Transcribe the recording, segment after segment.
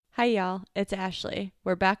Hi, y'all. It's Ashley.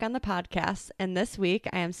 We're back on the podcast, and this week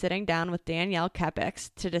I am sitting down with Danielle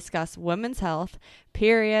Kepix to discuss women's health,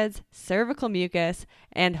 periods, cervical mucus,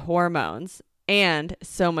 and hormones, and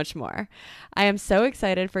so much more. I am so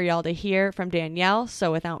excited for y'all to hear from Danielle,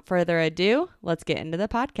 so without further ado, let's get into the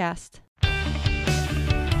podcast.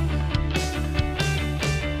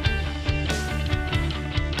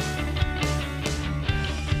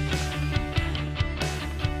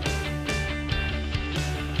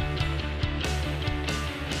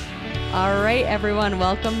 All right, everyone,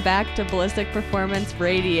 welcome back to Ballistic Performance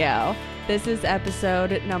Radio. This is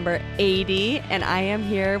episode number 80, and I am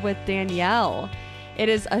here with Danielle. It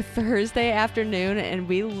is a Thursday afternoon, and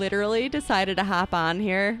we literally decided to hop on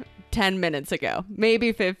here 10 minutes ago,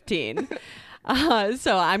 maybe 15.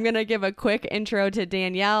 So I'm going to give a quick intro to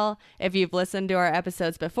Danielle. If you've listened to our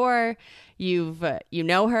episodes before, you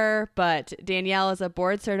know her, but Danielle is a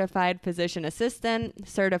board-certified physician assistant,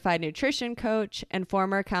 certified nutrition coach, and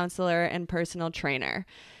former counselor and personal trainer.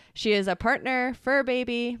 She is a partner, fur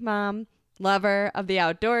baby, mom, lover of the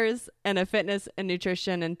outdoors, and a fitness and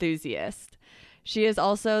nutrition enthusiast. She is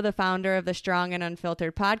also the founder of the Strong and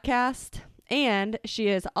Unfiltered podcast, and she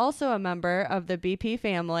is also a member of the BP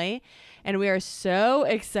family, and we are so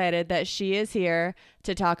excited that she is here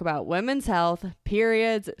to talk about women's health,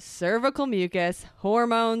 periods, cervical mucus,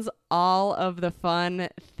 hormones, all of the fun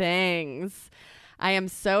things. I am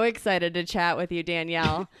so excited to chat with you,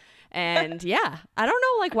 Danielle. And yeah, I don't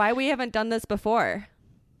know why we haven't done this before.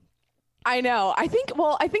 I know. I think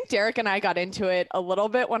Derek and I got into it a little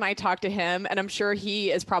bit when I talked to him, and I'm sure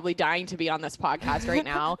he is probably dying to be on this podcast right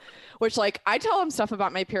now, which I tell him stuff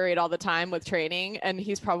about my period all the time with training, and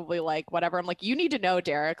he's probably like, whatever. I'm like, you need to know,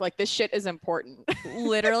 Derek, this shit is important.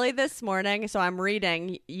 Literally this morning. So I'm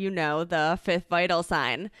reading, the fifth vital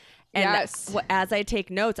sign. And yes. As I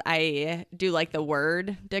take notes, I do the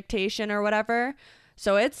word dictation or whatever.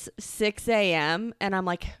 So it's 6 a.m. and I'm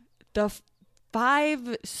like, the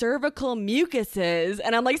 5 cervical mucuses,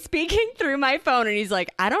 and I'm speaking through my phone, and he's like,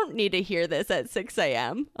 I don't need to hear this at 6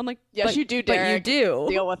 a.m. I'm like, yes, you do, Derek. But you do.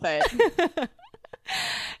 Deal with it.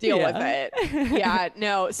 Deal with it. Yeah,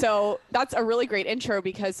 no. So that's a really great intro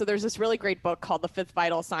because there's this really great book called The Fifth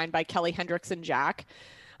Vital Sign by Kelly Hendrickson Jack.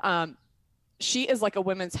 She is a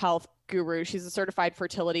women's health guru. She's a certified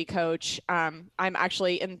fertility coach. I'm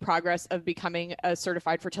actually in progress of becoming a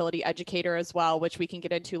certified fertility educator as well, which we can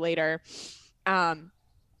get into later.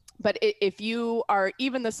 But if you are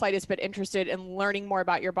even the slightest bit interested in learning more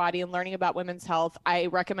about your body and learning about women's health, I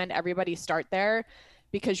recommend everybody start there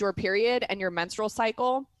because your period and your menstrual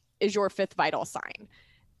cycle is your fifth vital sign.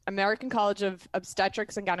 American College of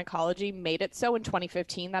Obstetrics and Gynecology made it so in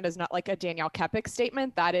 2015. That is not a Danielle Kepix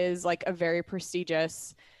statement. That is a very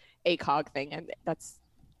prestigious ACOG thing. And that's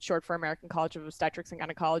short for American College of Obstetrics and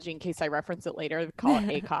Gynecology. In case I reference it later, call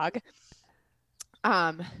it ACOG.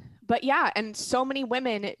 But yeah, and so many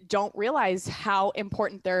women don't realize how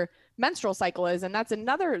important their menstrual cycle is. And that's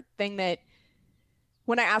another thing that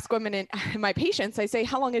when I ask women in my patients, I say,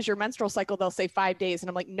 how long is your menstrual cycle? They'll say 5 days. And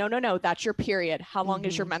I'm like, no, that's your period. How long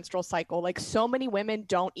is your menstrual cycle? So many women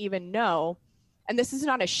don't even know. And this is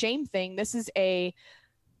not a shame thing. This is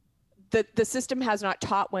the system has not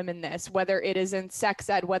taught women this, whether it is in sex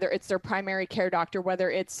ed, whether it's their primary care doctor, whether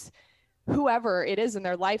it's whoever it is in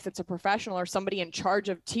their life that's a professional or somebody in charge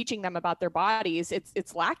of teaching them about their bodies,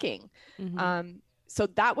 it's lacking. So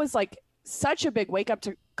that was such a big wake up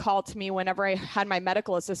call to me whenever I had my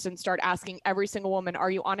medical assistant start asking every single woman,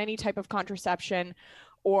 are you on any type of contraception,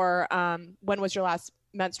 or when was your last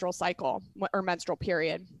menstrual cycle or menstrual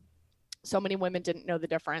period? So many women didn't know the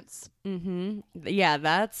difference. Yeah,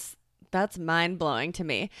 that's mind blowing to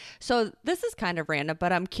me. So this is kind of random,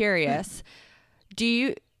 but I'm curious.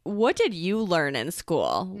 What did you learn in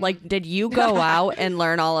school? Did you go out and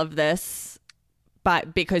learn all of this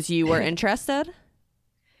because you were interested?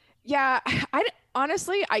 Yeah,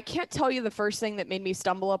 honestly, I can't tell you the first thing that made me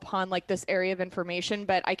stumble upon this area of information,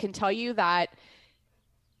 but I can tell you that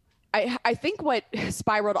I think what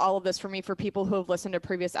spiraled all of this for me, for people who have listened to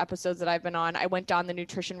previous episodes that I've been on, I went down the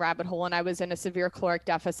nutrition rabbit hole and I was in a severe caloric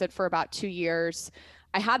deficit for about 2 years.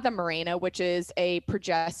 I had the Mirena, which is a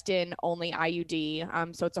progestin-only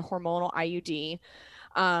IUD. So it's a hormonal IUD.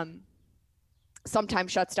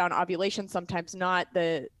 Sometimes shuts down ovulation, sometimes not.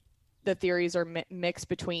 The theories are mixed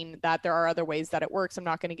between that. There are other ways that it works. I'm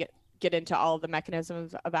not going to get into all of the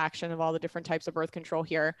mechanisms of action of all the different types of birth control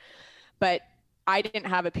here. But I didn't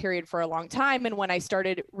have a period for a long time. And when I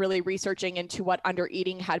started really researching into what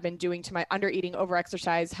undereating had been doing to my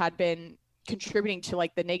overexercise had been contributing to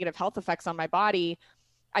the negative health effects on my body,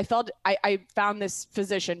 I found this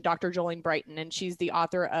physician, Dr. Jolene Brighton, and she's the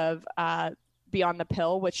author of Beyond the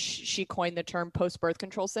Pill, which she coined the term post-birth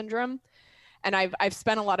control syndrome. And I've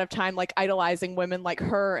spent a lot of time like idolizing women like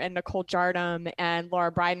her and Nicole Jardim and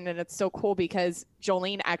Laura Briden. And it's so cool because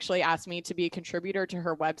Jolene actually asked me to be a contributor to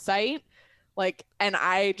her website. Like, and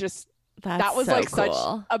I just, that was so like cool.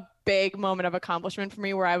 Such a big moment of accomplishment for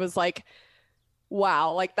me where I was like,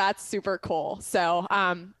 wow, like that's super cool. So,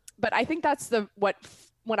 but I think that's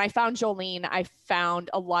when I found Jolene, I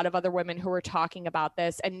found a lot of other women who were talking about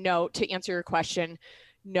this. And no, to answer your question,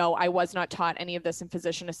 no, I was not taught any of this in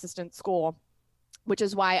physician assistant school, which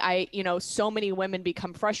is why so many women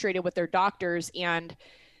become frustrated with their doctors. And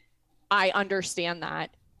I understand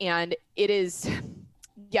that. And it is,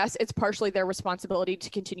 yes, it's partially their responsibility to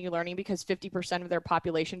continue learning because 50% of their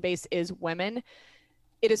population base is women.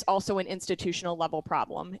 It is also an institutional level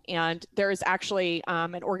problem. And there is actually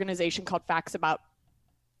an organization called Facts About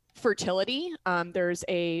Fertility. There's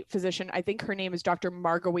a physician, I think her name is Dr.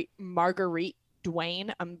 Marguerite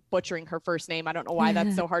Duane. I'm butchering her first name. I don't know why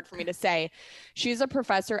that's so hard for me to say. She's a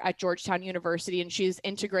professor at Georgetown University, and she's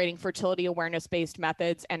integrating fertility awareness-based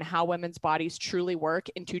methods and how women's bodies truly work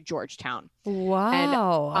into Georgetown. Wow.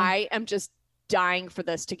 And I am just dying for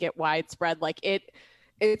this to get widespread. Like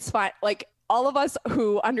it's fine. Like all of us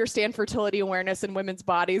who understand fertility awareness in women's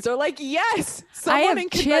bodies are like, yes, someone in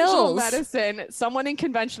conventional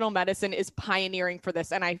medicine is pioneering for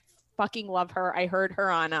this. And I fucking love her. I heard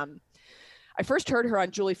her on, I first heard her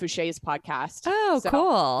on Julie Foucher's podcast. Oh, so,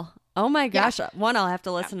 cool. Oh my gosh. Yeah. One, I'll have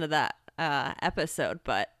to listen to that episode,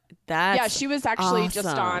 but that's she was actually awesome.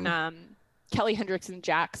 Just on Kelly Hendrickson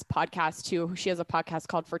Jack's podcast too. She has a podcast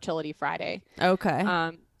called Fertility Friday.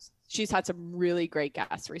 Okay. She's had some really great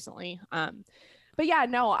guests recently. But yeah,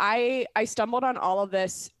 no, I stumbled on all of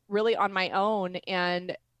this really on my own.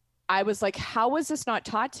 And I was like, how was this not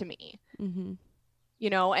taught to me? Mm-hmm.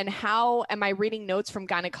 And how am I reading notes from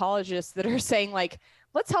gynecologists that are saying like,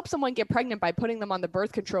 let's help someone get pregnant by putting them on the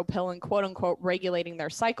birth control pill and quote unquote regulating their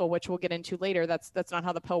cycle, which we'll get into later. That's not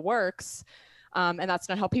how the pill works. And that's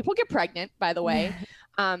not how people get pregnant, by the way.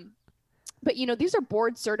 But, these are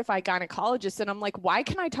board certified gynecologists. And I'm like, why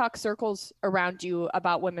can I talk circles around you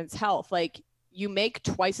about women's health? Like you make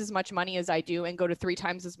twice as much money as I do and go to 3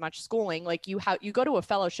 times as much schooling. Like you go to a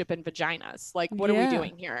fellowship in vaginas. Like, what are we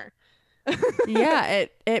doing here? Yeah,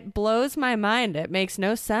 it blows my mind. It makes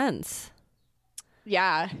no sense.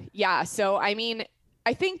 Yeah. So, I mean,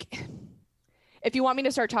 I think if you want me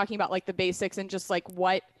to start talking about like the basics and just like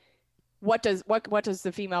what does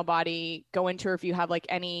the female body go into, or if you have like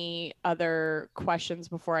any other questions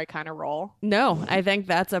before I kind of roll? No, I think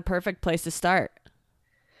that's a perfect place to start.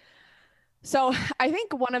 So I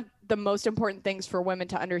think one of the most important things for women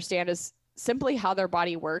to understand is simply how their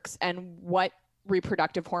body works and what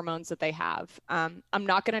reproductive hormones that they have. I'm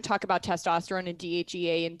not going to talk about testosterone and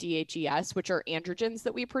DHEA and DHES, which are androgens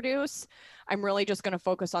that we produce. I'm really just going to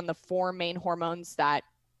focus on the 4 main hormones that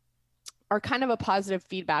are kind of a positive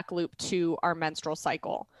feedback loop to our menstrual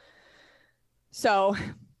cycle. So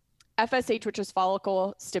FSH, which is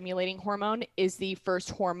follicle stimulating hormone, is the first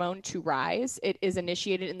hormone to rise. It is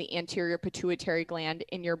initiated in the anterior pituitary gland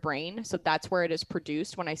in your brain. So that's where it is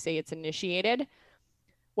produced when I say it's initiated.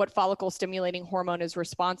 What follicle stimulating hormone is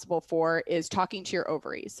responsible for is talking to your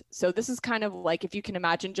ovaries. So this is kind of like, if you can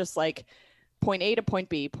imagine just like point A to point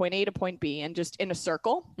B, point A to point B, and just in a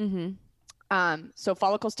circle. Mm-hmm. So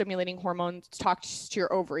follicle stimulating hormone talks to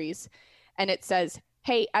your ovaries and it says,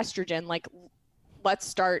 hey, estrogen, like, let's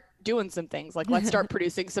start doing some things. Like, let's start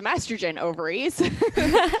producing some estrogen, ovaries.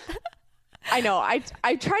 I know. I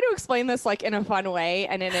try to explain this like in a fun way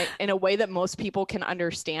and in a way that most people can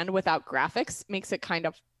understand without graphics. Makes it kind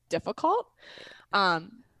of difficult.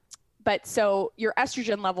 But so your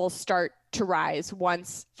estrogen levels start to rise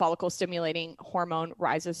once follicle stimulating hormone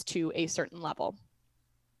rises to a certain level.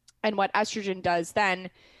 And what estrogen does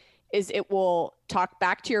then is it will talk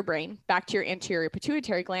back to your brain, back to your anterior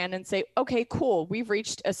pituitary gland and say, okay, cool. We've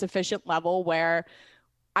reached a sufficient level where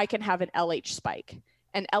I can have an LH spike.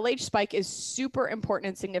 An LH spike is super important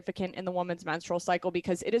and significant in the woman's menstrual cycle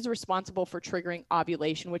because it is responsible for triggering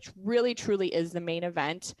ovulation, which really, truly is the main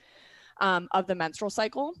event of the menstrual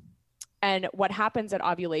cycle. And what happens at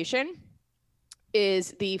ovulation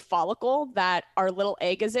is the follicle that our little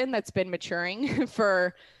egg is in that's been maturing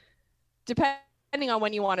for, depending on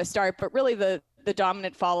when you want to start, but really the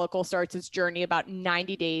dominant follicle starts its journey about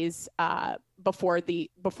 90 days before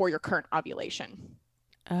your current ovulation.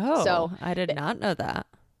 Oh, so I did not know that.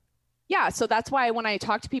 Yeah. So that's why when I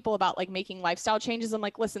talk to people about like making lifestyle changes, I'm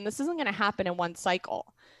like, listen, this isn't going to happen in one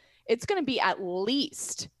cycle. It's going to be at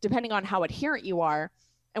least, depending on how adherent you are,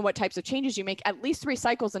 and what types of changes you make, at least 3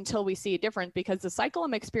 cycles until we see a difference, because the cycle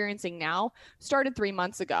I'm experiencing now started 3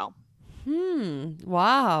 months ago.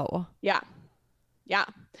 Wow. Yeah.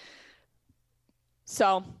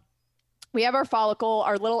 So we have our follicle,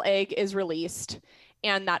 our little egg is released,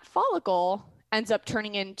 and that follicle ends up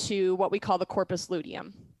turning into what we call the corpus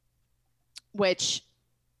luteum, which,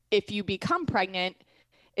 if you become pregnant,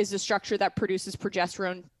 is the structure that produces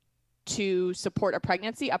progesterone to support a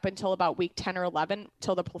pregnancy up until about week 10 or 11,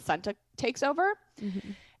 till the placenta takes over.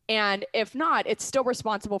 And if not, it's still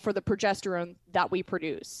responsible for the progesterone that we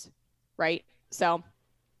produce, right? So,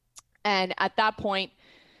 and at that point,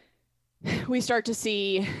 we start to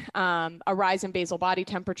see a rise in basal body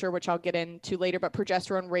temperature, which I'll get into later, but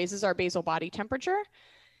progesterone raises our basal body temperature.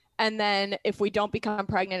 And then if we don't become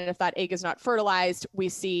pregnant, and if that egg is not fertilized, we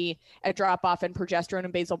see a drop off in progesterone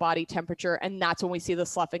and basal body temperature. And that's when we see the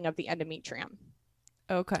sloughing of the endometrium.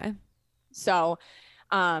 Okay. So,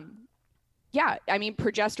 yeah, I mean,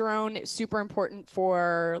 progesterone is super important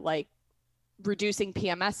for like reducing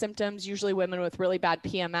PMS symptoms. Usually women with really bad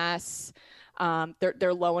PMS,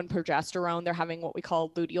 they're low in progesterone. They're having what we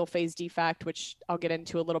call luteal phase defect, which I'll get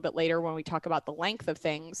into a little bit later when we talk about the length of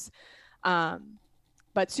things.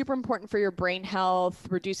 But super important for your brain health,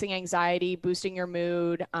 reducing anxiety, boosting your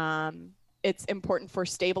mood. It's important for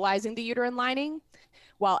stabilizing the uterine lining,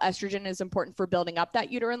 while estrogen is important for building up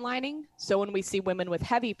that uterine lining. So when we see women with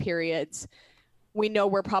heavy periods, we know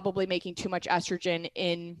we're probably making too much estrogen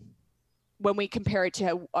in when we compare it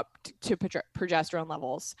to progesterone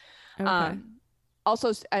levels. Okay.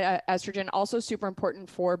 Also, estrogen also super important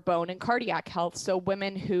for bone and cardiac health. So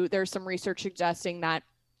women who, there's some research suggesting that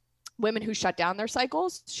women who shut down their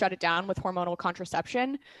cycles, shut it down with hormonal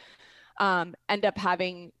contraception, end up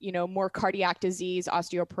having, more cardiac disease,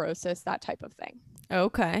 osteoporosis, that type of thing.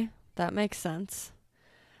 Okay. That makes sense.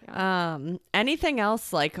 Yeah. Anything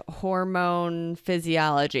else like hormone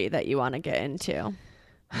physiology that you want to get into?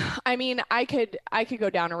 I mean, I could go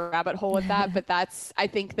down a rabbit hole with that, but that's, I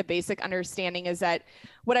think the basic understanding is that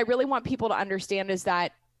what I really want people to understand is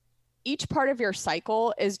that each part of your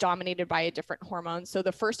cycle is dominated by a different hormone. So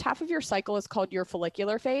the first half of your cycle is called your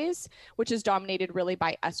follicular phase, which is dominated really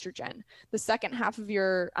by estrogen. The second half of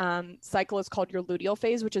your cycle is called your luteal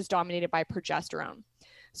phase, which is dominated by progesterone.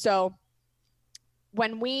 So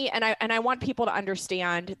when I want people to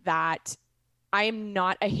understand that I am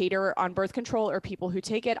not a hater on birth control or people who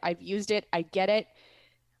take it. I've used it. I get it.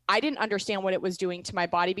 I didn't understand what it was doing to my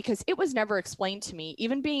body because it was never explained to me.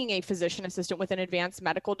 Even being a physician assistant with an advanced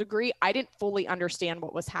medical degree, I didn't fully understand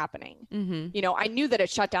what was happening. I knew that it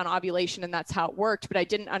shut down ovulation and that's how it worked, but I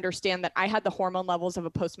didn't understand that I had the hormone levels of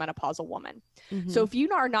a postmenopausal woman. So if you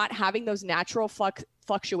are not having those natural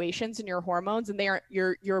fluctuations in your hormones and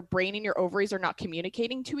your brain and your ovaries are not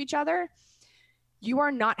communicating to each other, you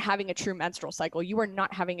are not having a true menstrual cycle. You are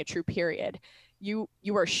not having a true period. You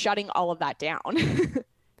are shutting all of that down.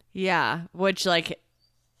 Yeah, which like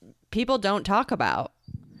people don't talk about.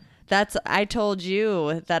 I told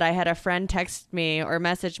you that I had a friend text me or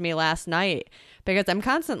message me last night because I'm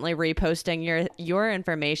constantly reposting your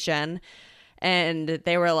information, and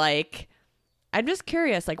they were like, I'm just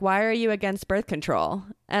curious, like, why are you against birth control?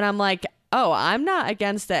 And I'm like, oh, I'm not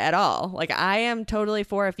against it at all. Like, I am totally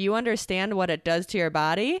for, if you understand what it does to your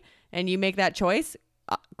body and you make that choice,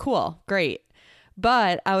 cool, great.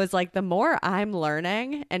 But I was like, the more I'm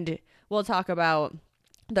learning, and we'll talk about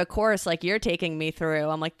the course like you're taking me through,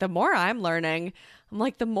 I'm like, the more I'm learning, I'm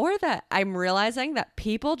like, the more that I'm realizing that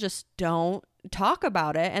people just don't talk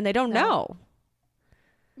about it and they don't know.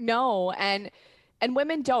 No, and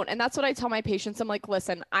women don't. And that's what I tell my patients. I'm like,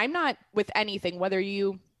 listen, I'm not with anything, whether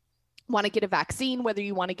you want to get a vaccine, whether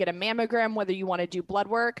you want to get a mammogram, whether you want to do blood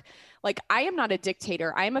work. Like, I am not a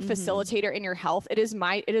dictator. I am a facilitator in your health. It is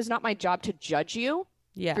not my job to judge you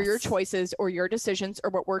for your choices or your decisions or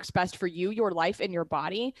what works best for you, your life, and your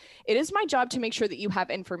body. It is my job to make sure that you have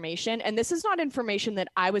information. And this is not information that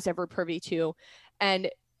I was ever privy to. And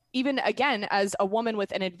even again, as a woman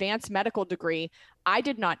with an advanced medical degree, I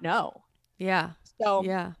did not know. Yeah. So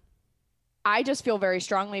yeah, I just feel very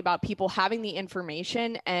strongly about people having the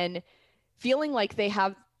information and feeling like they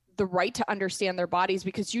have the right to understand their bodies,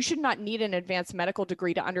 because you should not need an advanced medical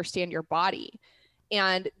degree to understand your body.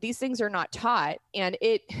 And these things are not taught. And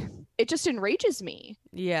it just enrages me.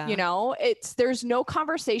 Yeah. There's no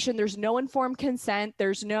conversation. There's no informed consent.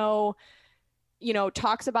 There's no,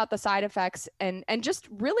 talks about the side effects and just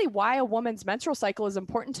really why a woman's menstrual cycle is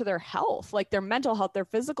important to their health, like their mental health, their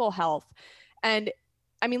physical health. And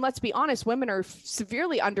I mean, let's be honest, women are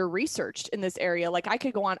severely under-researched in this area. Like I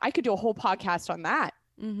could do a whole podcast on that,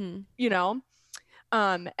 and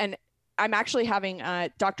I'm actually having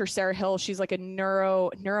Dr. Sarah Hill. She's like a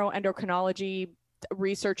neuroendocrinology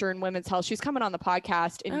researcher in women's health. She's coming on the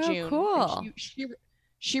podcast in June. Cool.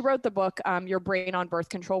 She wrote the book, Your Brain on Birth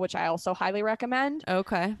Control, which I also highly recommend.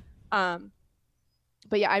 Okay.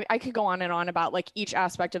 But yeah, I could go on and on about like each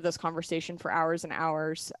aspect of this conversation for hours and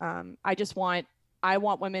hours. I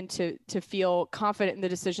want women to feel confident in the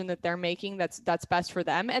decision that they're making that's best for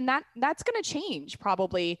them. And that's going to change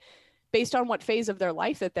probably based on what phase of their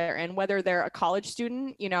life that they're in, whether they're a college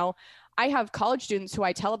student. You know, I have college students who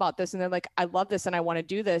I tell about this and they're like, I love this and I want to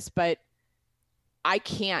do this, but I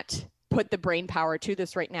can't put the brain power to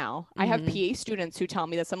this right now. I have PA students who tell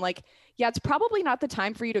me this. I'm like, yeah, it's probably not the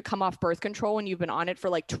time for you to come off birth control when you've been on it for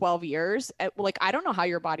like 12 years. Like, I don't know how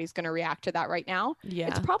your body's going to react to that right now. Yeah.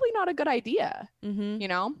 It's probably not a good idea, you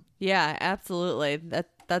know? Yeah, absolutely.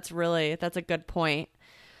 That's a good point.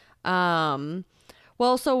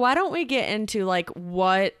 Well, so why don't we get into like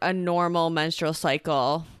what a normal menstrual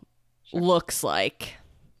cycle looks like?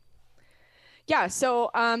 Yeah. So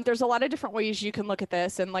there's a lot of different ways you can look at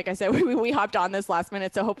this. And like I said, we hopped on this last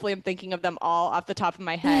minute. So hopefully I'm thinking of them all off the top of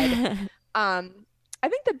my head. I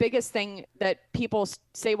think the biggest thing that people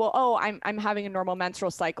say, well, oh, I'm having a normal menstrual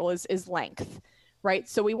cycle is length, right?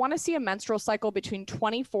 So we want to see a menstrual cycle between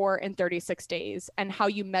 24 and 36 days. And how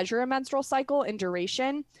you measure a menstrual cycle in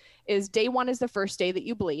duration is day 1 is the first day that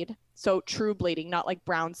you bleed. So true bleeding, not like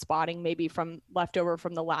brown spotting, maybe from leftover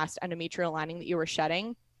from the last endometrial lining that you were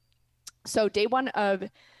shedding. So day 1 of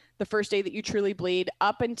the first day that you truly bleed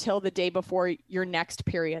up until the day before your next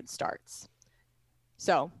period starts.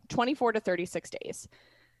 So 24 to 36 days.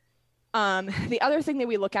 The other thing that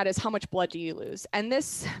we look at is how much blood do you lose? And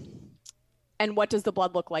what does the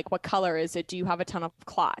blood look like? What color is it? Do you have a ton of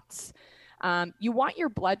clots? You want your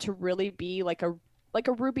blood to really be like a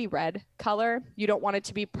ruby red color. You don't want it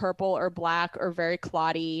to be purple or black or very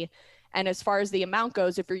clotty. And as far as the amount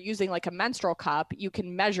goes, if you're using like a menstrual cup, you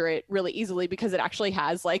can measure it really easily because it actually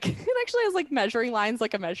has like measuring lines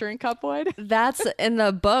like a measuring cup would. That's in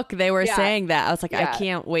the book. They were saying that. I was like, I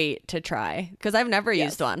can't wait to try because I've never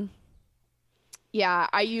used one. Yeah,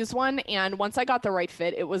 I used one. And once I got the right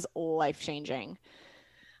fit, it was life-changing.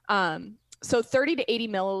 So 30 to 80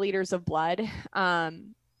 milliliters of blood.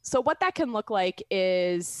 So what that can look like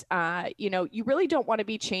is, you really don't want to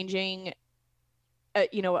be changing a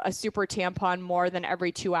super tampon more than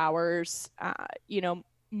every 2 hours,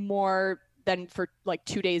 more than for like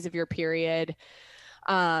 2 days of your period.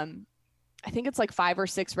 I think it's like 5 or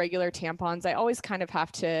 6 regular tampons. I always kind of have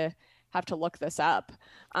to look this up.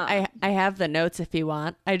 I have the notes if you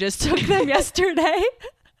want. I just took them yesterday.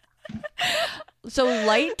 So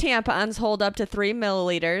light tampons hold up to 3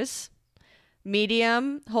 milliliters.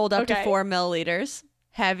 Medium hold up to 4 milliliters.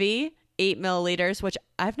 Heavy 8 milliliters, which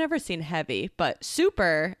I've never seen heavy, but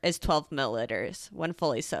super is 12 milliliters when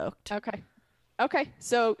fully soaked. Okay.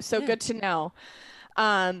 So good to know.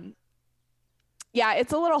 Yeah,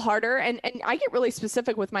 it's a little harder. And I get really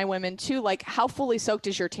specific with my women too, like how fully soaked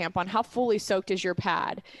is your tampon? How fully soaked is your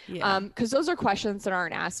pad? Yeah. Cause those are questions that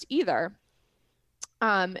aren't asked either.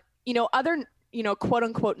 Other, quote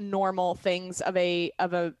unquote, normal things of a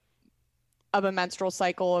menstrual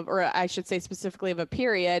cycle or I should say specifically of a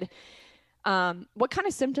period. What kind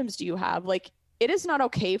of symptoms do you have? Like, it is not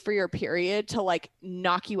okay for your period to like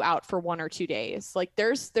knock you out for 1 or 2 days. Like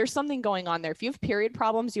there's something going on there. If you have period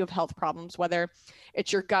problems, you have health problems, whether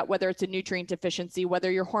it's your gut, whether it's a nutrient deficiency, whether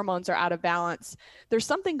your hormones are out of balance, there's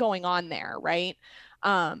something going on there. Right.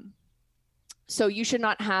 So you should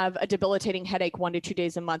not have a debilitating headache 1 to 2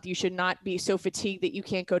 days a month. You should not be so fatigued that you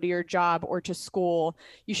can't go to your job or to school.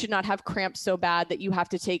 You should not have cramps so bad that you have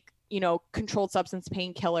to take, controlled substance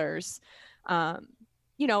painkillers.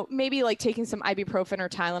 Maybe like taking some ibuprofen or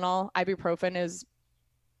Tylenol. Ibuprofen is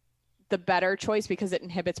the better choice because it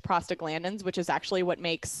inhibits prostaglandins, which is actually what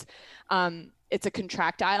makes, it's a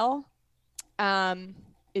contractile.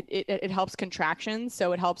 It helps contractions.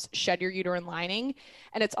 So it helps shed your uterine lining.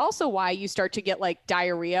 And it's also why you start to get like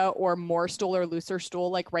diarrhea or more stool or looser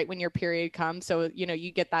stool, like right when your period comes. So,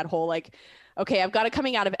 you get that whole like, okay, I've got it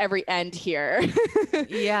coming out of every end here.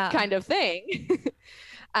 Yeah. kind of thing.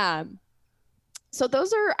 So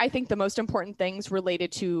those are, I think, the most important things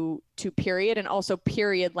related to period and also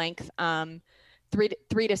period length, 3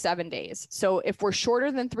 to 7 days. So if we're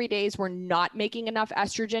shorter than 3 days, we're not making enough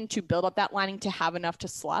estrogen to build up that lining to have enough to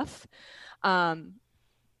slough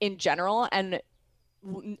in general. And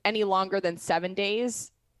any longer than 7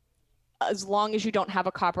 days, as long as you don't have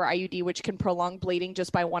a copper IUD, which can prolong bleeding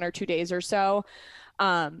just by 1 or 2 days or so.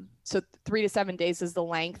 So 3 to 7 days is the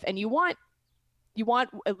length. And you want you want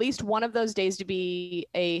at least one of those days to be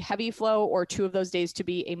a heavy flow or two of those days to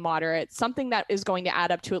be a moderate, something that is going to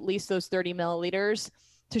add up to at least those 30 milliliters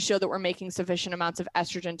to show that we're making sufficient amounts of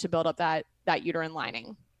estrogen to build up that uterine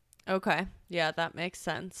lining. Okay. Yeah, that makes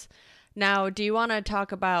sense. Now, do you want to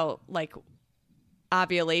talk about like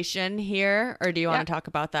ovulation here, or do you want to talk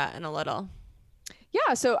about that in a little?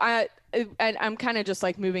 Yeah. So I'm kind of just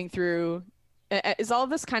like moving through. Is all of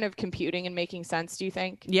this kind of computing and making sense, do you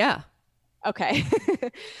think? Yeah. Okay.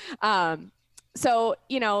 So,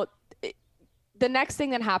 the next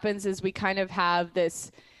thing that happens is we kind of have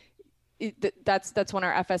this, that's when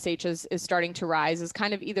our FSH is starting to rise, is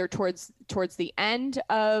kind of either towards the end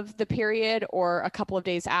of the period or a couple of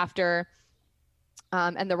days after,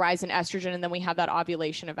 and the rise in estrogen. And then we have that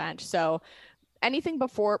ovulation event. So anything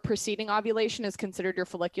before preceding ovulation is considered your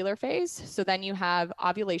follicular phase. So then you have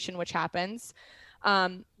ovulation, which happens.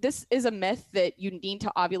 This is a myth that you need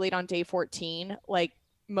to ovulate on day 14. Like,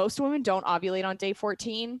 most women don't ovulate on day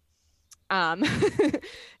 14.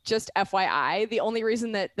 Just FYI, the only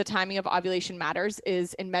reason that the timing of ovulation matters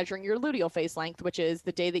is in measuring your luteal phase length, which is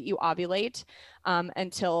the day that you ovulate,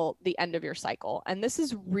 until the end of your cycle. And this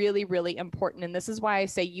is really, really important. And this is why I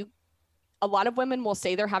say a lot of women will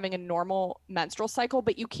say they're having a normal menstrual cycle,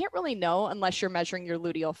 but you can't really know unless you're measuring your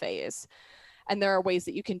luteal phase. And there are ways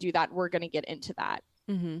that you can do that. We're going to get into that.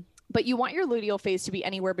 Mm-hmm. But you want your luteal phase to be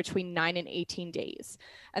anywhere between 9 and 18 days.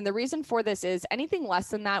 And the reason for this is anything less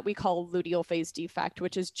than that we call luteal phase defect,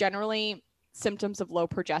 which is generally symptoms of low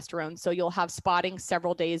progesterone. So you'll have spotting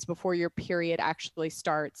several days before your period actually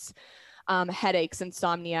starts. Headaches,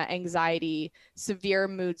 insomnia, anxiety, severe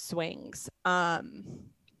mood swings.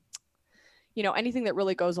 Anything that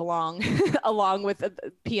really goes along with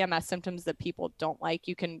PMS symptoms that people don't like,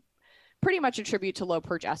 you can pretty much attribute to low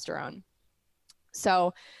progesterone.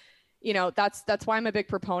 So, that's why I'm a big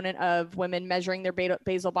proponent of women measuring their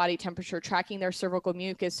basal body temperature, tracking their cervical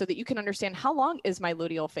mucus, so that you can understand how long is my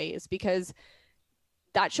luteal phase, because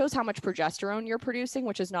that shows how much progesterone you're producing,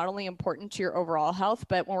 which is not only important to your overall health,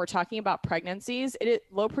 but when we're talking about pregnancies,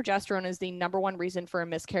 low progesterone is the number one reason for a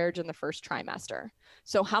miscarriage in the first trimester.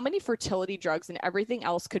 So how many fertility drugs and everything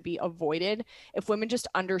else could be avoided if women just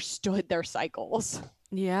understood their cycles?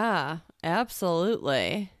 Yeah,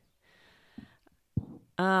 absolutely.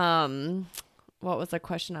 What was the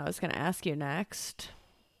question I was going to ask you next?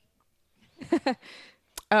 Do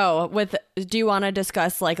you want to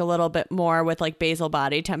discuss like a little bit more with like basal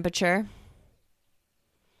body temperature?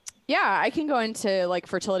 Yeah, I can go into like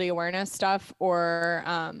fertility awareness stuff or,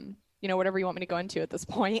 whatever you want me to go into at this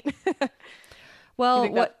point.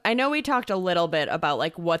 Well, I know we talked a little bit about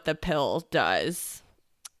like what the pill does.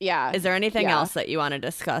 Yeah. Is there anything else that you want to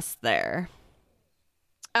discuss there?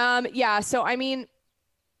 Yeah. So, I mean,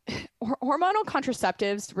 hormonal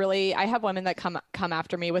contraceptives, really, I have women that come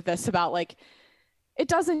after me with this about like, it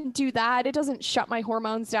doesn't do that. It doesn't shut my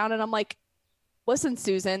hormones down. And I'm like, listen,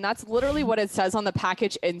 Susan, that's literally what it says on the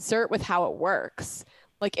package insert with how it works.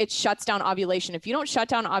 Like, it shuts down ovulation. If you don't shut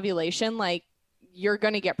down ovulation, like, you're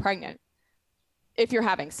going to get pregnant if you're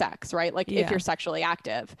having sex, right? Like, if you're sexually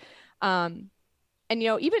active. And,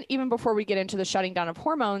 even before we get into the shutting down of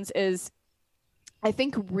hormones is, I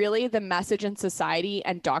think really the message in society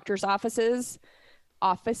and doctors' offices.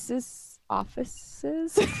 Why was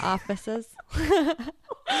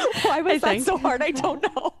that so hard? I don't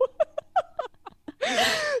know.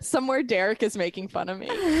 Somewhere Derek is making fun of me.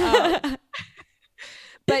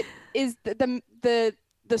 But is the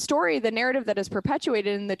story, the narrative that is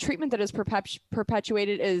perpetuated and the treatment that is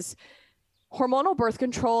perpetuated is hormonal birth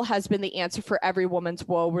control has been the answer for every woman's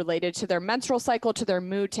woe related to their menstrual cycle, to their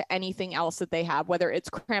mood, to anything else that they have, whether it's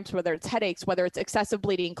cramps, whether it's headaches, whether it's excessive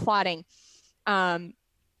bleeding, clotting, long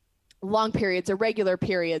periods, irregular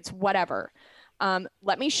periods, whatever.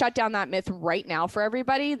 Let me shut down that myth right now for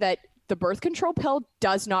everybody that the birth control pill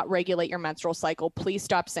does not regulate your menstrual cycle. Please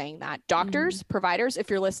stop saying that. Doctors, providers, if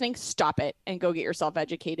you're listening, stop it and go get yourself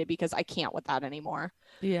educated, because I can't with that anymore.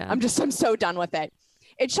 Yeah. I'm so done with it.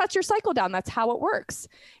 It shuts your cycle down. That's how it works.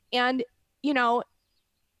 And,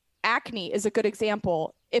 acne is a good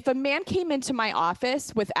example. If a man came into my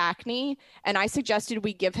office with acne and I suggested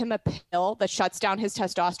we give him a pill that shuts down his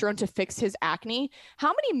testosterone to fix his acne, how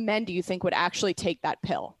many men do you think would actually take that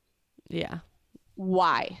pill? Yeah.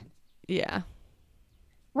 Why? Yeah.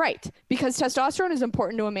 Right. Because testosterone is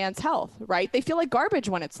important to a man's health, right? They feel like garbage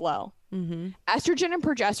when it's low. Mm-hmm. Estrogen and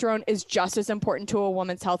progesterone is just as important to a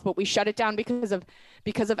woman's health, but we shut it down because of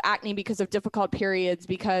acne, because of difficult periods,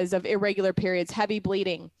 because of irregular periods, heavy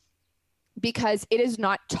bleeding, because it is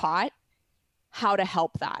not taught how to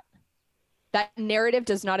help that. That narrative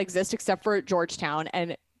does not exist except for Georgetown,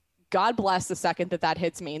 and God bless the second that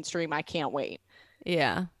hits mainstream. I can't wait.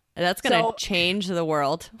 Yeah. That's going to change the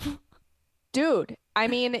world. Dude, I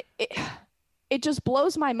mean, it just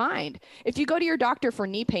blows my mind. If you go to your doctor for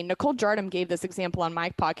knee pain, Nicole Jardim gave this example on my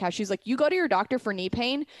podcast. She's like, you go to your doctor for knee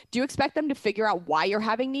pain. Do you expect them to figure out why you're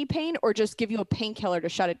having knee pain or just give you a painkiller to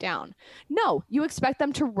shut it down? No, you expect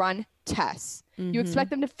them to run tests. You expect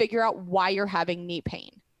them to figure out why you're having knee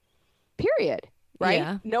pain. Period. Right?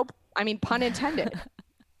 Yeah. Nope. I mean, pun intended.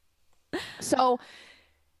 So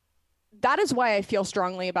that is why I feel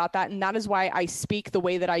strongly about that. And that is why I speak the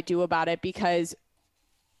way that I do about it, because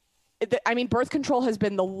I mean, birth control has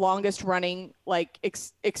been the longest running like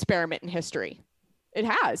experiment in history. It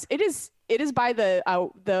has. It is by the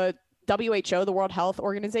WHO, the World Health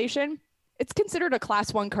Organization. It's considered a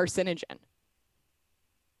class 1 carcinogen.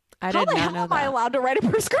 I did not know that. How the hell am I allowed to write a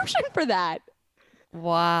prescription for that?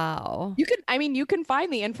 Wow. You can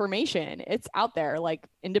find the information. It's out there. Like,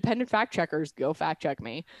 independent fact checkers, go fact check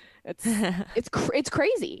me. It's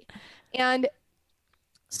crazy. And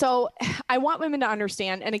so I want women to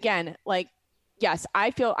understand. And again, like, yes,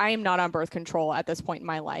 I feel I am not on birth control at this point in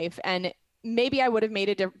my life. And maybe I would have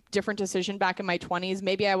made a different decision back in my 20s.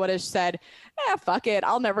 Maybe I would have said, fuck it.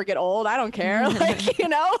 I'll never get old. I don't care. Like, who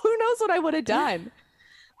knows what I would have done.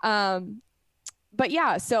 But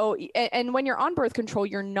yeah, so, and when you're on birth control,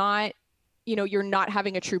 you're not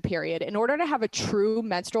having a true period. In order to have a true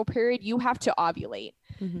menstrual period, you have to ovulate.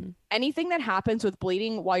 Anything that happens with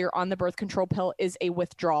bleeding while you're on the birth control pill is a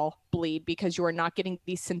withdrawal bleed, because you are not getting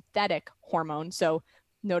the synthetic hormone. So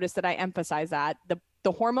notice that I emphasize that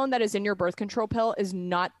the hormone that is in your birth control pill is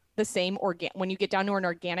not the same when you get down to an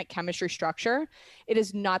organic chemistry structure, it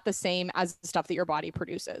is not the same as the stuff that your body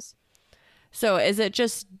produces. So is it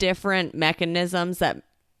just different mechanisms that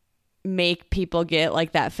make people get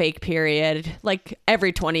like that fake period like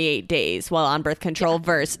every 28 days while on birth control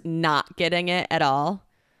versus not getting it at all?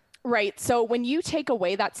 Right. So when you take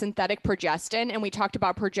away that synthetic progestin, and we talked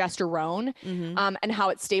about progesterone and how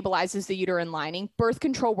it stabilizes the uterine lining, birth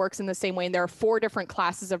control works in the same way. And there are 4 different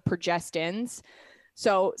classes of progestins.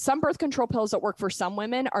 So some birth control pills that work for some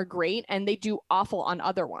women are great, and they do awful on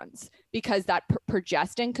other ones because that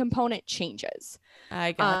progestin component changes.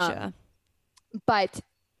 I gotcha. But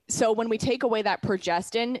so when we take away that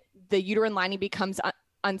progestin, the uterine lining becomes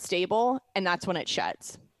unstable, and that's when it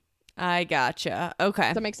sheds. I gotcha. Okay.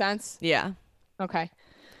 Does that make sense? Yeah. Okay.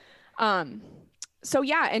 So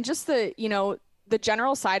yeah, and just the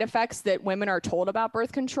general side effects that women are told about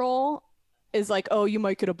birth control is like, oh, you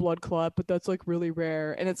might get a blood clot, but that's like really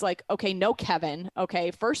rare. And it's like, okay, no, Kevin.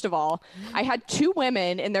 Okay. First of all, I had 2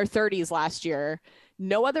 women in their 30s last year.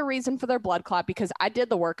 No other reason for their blood clot, because I did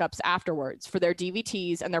the workups afterwards for their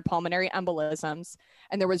DVTs and their pulmonary embolisms.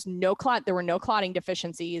 And there was no clot. There were no clotting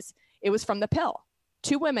deficiencies. It was from the pill.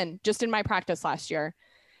 2 women just in my practice last year.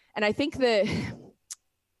 And I think the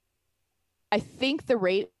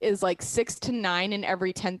rate is like 6 to 9 in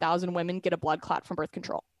every 10,000 women get a blood clot from birth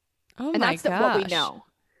control. Oh, and my that's gosh. what we know.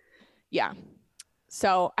 Yeah.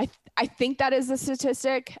 So I think that is the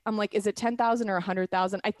statistic. I'm like, is it 10,000 or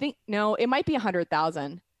 100,000? I think, no, it might be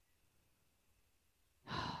 100,000.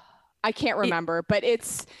 I can't remember, but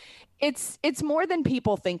it's more than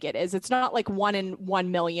people think it is. It's not like 1 in 1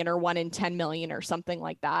 million or 1 in 10 million or something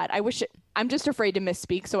like that. I'm just afraid to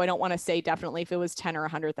misspeak. So I don't want to say definitely if it was 10 or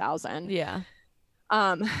 100,000. Yeah.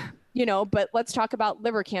 But let's talk about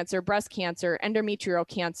liver cancer, breast cancer, endometrial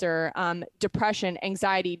cancer, depression,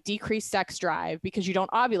 anxiety, decreased sex drive because you don't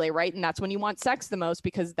ovulate, right? And that's when you want sex the most,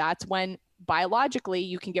 because that's when biologically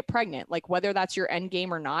you can get pregnant. Like whether that's your end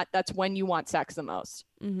game or not, that's when you want sex the most.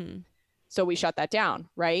 So we shut that down,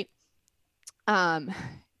 right?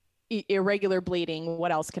 Irregular bleeding.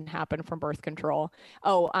 What else can happen from birth control?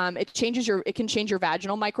 It can change your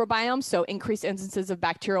vaginal microbiome. So increased instances of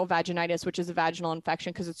bacterial vaginitis, which is a vaginal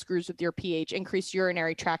infection because it screws with your pH, increased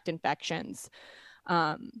urinary tract infections.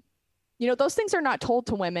 Those things are not told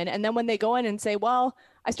to women. And then when they go in and say, well,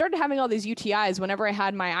 I started having all these UTIs whenever I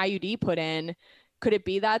had my IUD put in, could it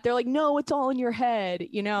be that? They're like, no, it's all in your head,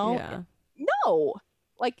 Yeah. No.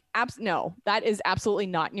 Like, no, that is absolutely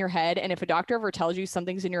not in your head. And if a doctor ever tells you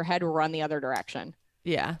something's in your head, run the other direction.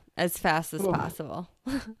 Yeah. As fast as possible.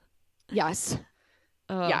 Yes.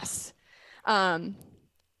 Yes. So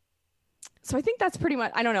I think that's pretty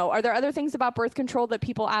much, I don't know. Are there other things about birth control that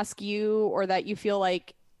people ask you or that you feel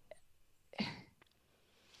like,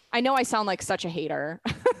 I know I sound like such a hater.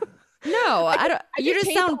 No, I don't. You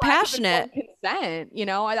just sound passionate. Consent.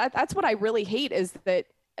 That's what I really hate, is that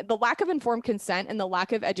the lack of informed consent and the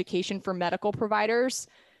lack of education for medical providers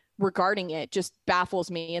regarding it just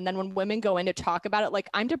baffles me. And then when women go in to talk about it, like,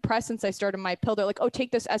 I'm depressed since I started my pill, they're like, oh,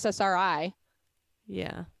 take this SSRI.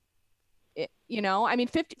 Yeah. I mean,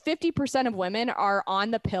 50% of women are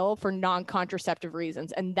on the pill for non-contraceptive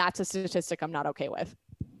reasons. And that's a statistic I'm not okay with.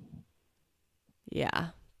 Yeah.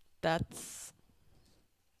 That's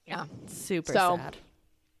super So,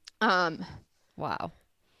 sad. Wow.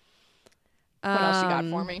 What else you got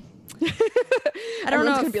for me? I don't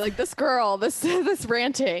know. Everyone's gonna be like, this girl, this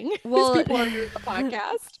ranting. Well, These people are the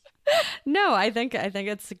podcast. No, I think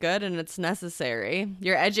it's good and it's necessary.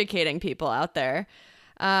 You're educating people out there.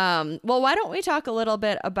 Well, why don't we talk a little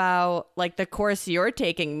bit about like the course you're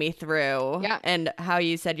taking me through, and how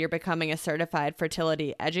you said you're becoming a certified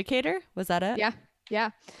fertility educator? Was that it?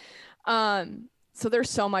 Yeah. So there's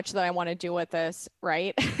so much that I want to do with this,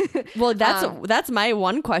 right? Well, that's my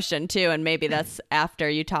one question too, and maybe that's after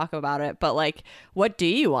you talk about it. But like, what do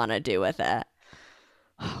you want to do with it?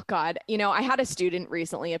 Oh God, I had a student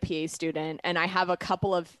recently, a PA student, and I have a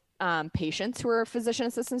couple of patients who are physician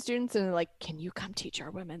assistant students, and they're like, can you come teach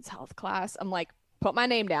our women's health class? I'm like, put my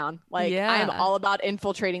name down. Like, I'm all about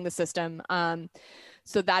infiltrating the system.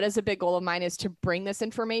 So that is a big goal of mine, is to bring this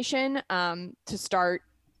information, to start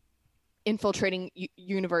infiltrating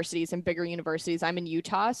universities and bigger universities. I'm in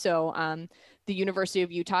Utah. So the University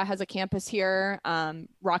of Utah has a campus here.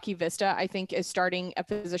 Rocky Vista, I think, is starting a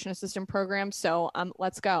physician assistant program. So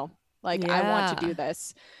let's go. Like, I want to do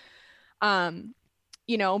this. But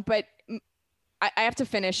I have to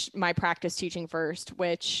finish my practice teaching first,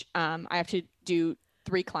 which I have to do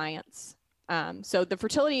 3 clients. So the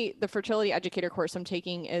fertility educator course I'm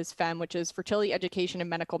taking is FEM, which is fertility education and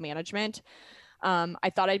medical management.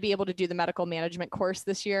 I thought I'd be able to do the medical management course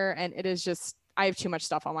this year, and it is just, I have too much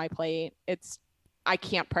stuff on my plate. I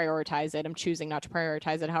can't prioritize it. I'm choosing not to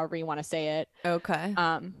prioritize it, however you want to say it. Okay.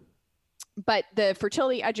 But the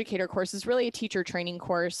fertility educator course is really a teacher training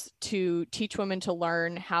course to teach women to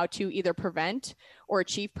learn how to either prevent or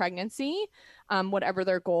achieve pregnancy, whatever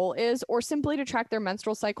their goal is, or simply to track their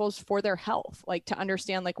menstrual cycles for their health, like to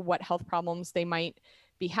understand like what health problems they might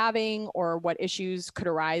be having or what issues could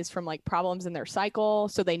arise from like problems in their cycle,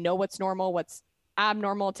 so they know what's normal, what's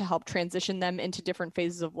abnormal, to help transition them into different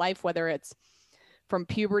phases of life, whether it's from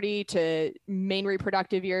puberty to main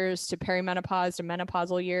reproductive years to perimenopause to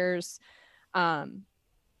menopausal years.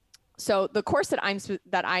 So the course that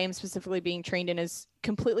I am specifically being trained in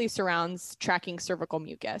completely surrounds tracking cervical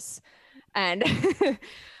mucus. And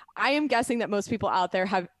I am guessing that most people out there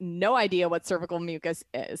have no idea what cervical mucus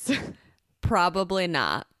is. Probably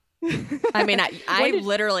not. I mean,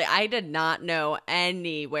 I did not know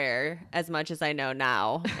anywhere as much as I know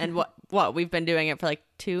now. And what we've been doing it for like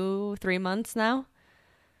 2-3 months now.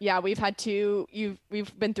 Yeah, we've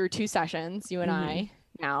been through 2 sessions, you and I,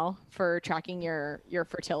 now, for tracking your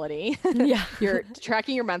fertility. Yeah. You're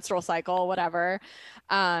tracking your menstrual cycle, whatever.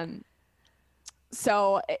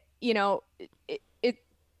 So,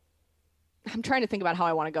 I'm trying to think about how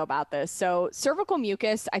I want to go about this. So cervical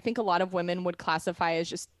mucus, I think a lot of women would classify as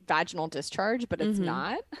just vaginal discharge, but it's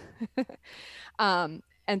not.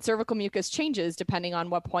 And cervical mucus changes depending on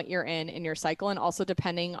what point you're in your cycle, and also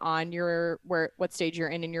depending on what stage you're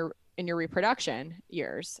in your reproduction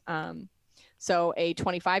years. So a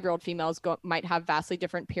 25-year-old female might have vastly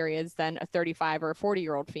different periods than a 35 or a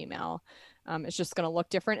 40-year-old female. It's just going to look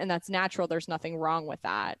different, and that's natural. There's nothing wrong with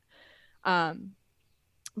that.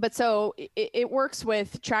 But so it works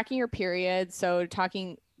with tracking your periods, so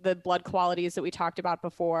talking the blood qualities that we talked about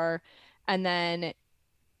before, and then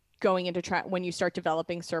going into when you start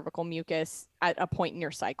developing cervical mucus at a point in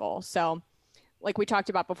your cycle. So like we talked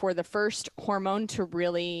about before, the first hormone to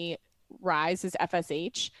really rise is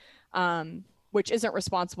FSH, which isn't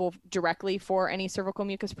responsible directly for any cervical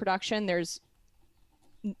mucus production. There's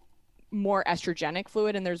more estrogenic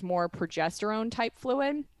fluid and there's more progesterone type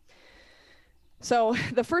fluid. So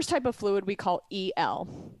the first type of fluid we call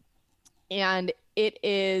EL, and it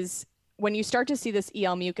is, when you start to see this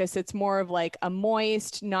EL mucus, it's more of like a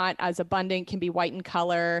moist, not as abundant, can be white in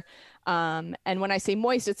color. And when I say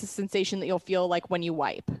moist, it's a sensation that you'll feel like when you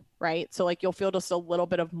wipe, right? So like you'll feel just a little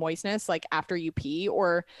bit of moistness like after you pee,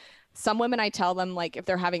 or some women, I tell them, like, if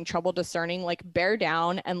they're having trouble discerning, like bear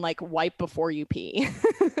down and like wipe before you pee,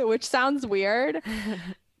 which sounds weird,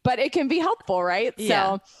 but it can be helpful, right?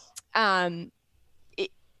 Yeah. So,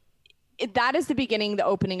 that is the beginning, the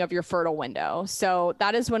opening of your fertile window. So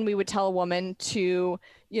that is when we would tell a woman to,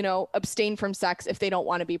 abstain from sex if they don't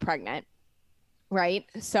want to be pregnant, right?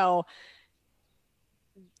 So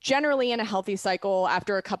generally in a healthy cycle,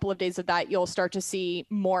 after a couple of days of that, you'll start to see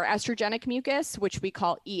more estrogenic mucus, which we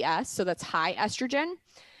call ES. So that's high estrogen.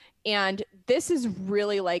 And this is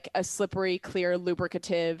really like a slippery, clear,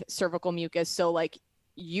 lubricative cervical mucus. So like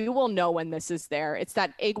you will know when this is there. It's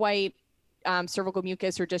that egg white cervical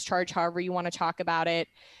mucus or discharge, however you want to talk about it.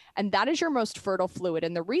 And that is your most fertile fluid.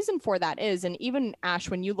 And the reason for that is, and even Ash,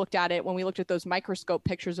 when you looked at it, when we looked at those microscope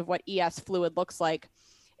pictures of what ES fluid looks like,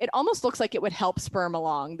 it almost looks like it would help sperm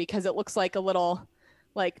along because it looks like a little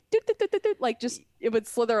like, like just, it would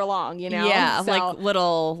slither along, you know? Yeah, so, like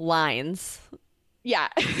little lines. Yeah.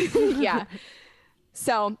 Yeah.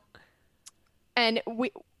 So, and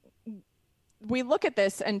we look at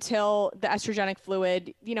this until the estrogenic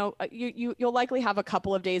fluid, you know, you'll likely have a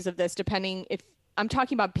couple of days of this, depending if I'm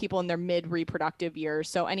talking about people in their mid reproductive years.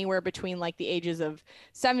 So anywhere between like the ages of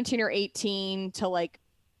 17 or 18 to like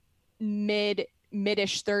midish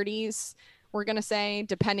 30s, we're going to say,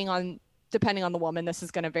 depending on the woman, this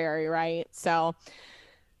is going to vary. Right. So,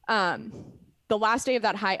 the last day of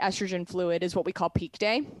that high estrogen fluid is what we call peak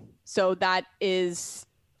day. So that is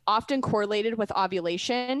often correlated with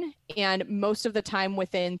ovulation. And most of the time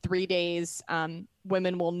within 3 days,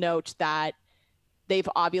 women will note that they've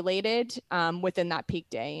ovulated within that peak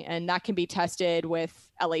day. And that can be tested with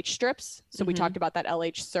LH strips. So we talked about that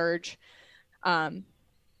LH surge. I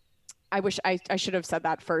wish I should have said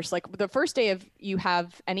that first. Like the first day of you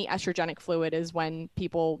have any estrogenic fluid is when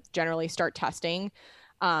people generally start testing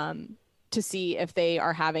to see if they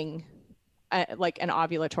are having like an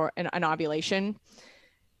ovulation.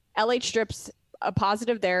 LH strips, a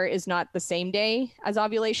positive there is not the same day as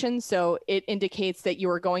ovulation. So it indicates that you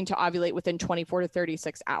are going to ovulate within 24 to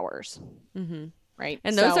 36 hours. Right.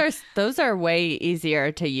 And those are way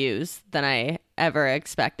easier to use than I ever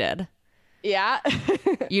expected. Yeah.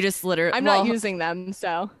 You just literally, I'm not using them.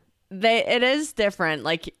 So it is different.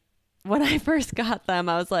 Like when I first got them,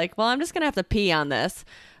 I was like, well, I'm just going to have to pee on this.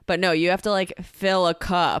 But no, you have to like fill a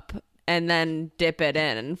cup and then dip it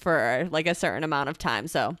in for like a certain amount of time.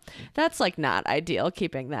 So that's like not ideal,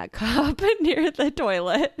 keeping that cup near the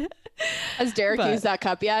toilet. Has Derek used that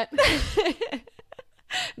cup yet?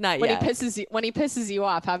 Not when yet. When he pisses you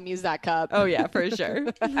off, have him use that cup. Oh yeah, for sure.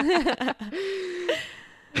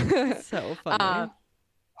 So funny.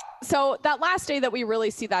 So that last day that we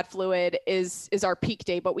really see that fluid is our peak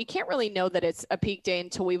day, but we can't really know that it's a peak day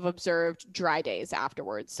until we've observed dry days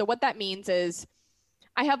afterwards. So what that means is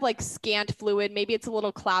I have like scant fluid. Maybe it's a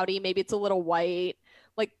little cloudy. Maybe it's a little white,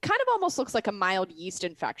 like kind of almost looks like a mild yeast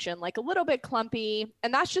infection, like a little bit clumpy.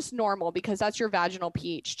 And that's just normal because that's your vaginal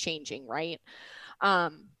pH changing, right?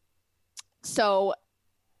 So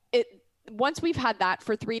once we've had that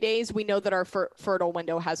for 3 days, we know that our fertile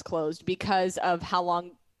window has closed because of how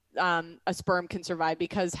long a sperm can survive,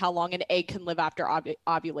 because how long an egg can live after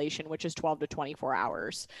ovulation, which is 12 to 24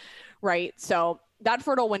 hours, right? So that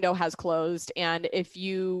fertile window has closed. And if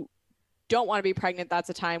you don't want to be pregnant, that's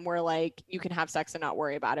a time where like you can have sex and not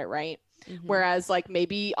worry about it, right? Whereas like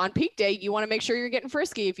maybe on peak day, you want to make sure you're getting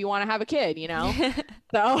frisky if you want to have a kid, you know?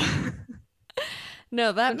 So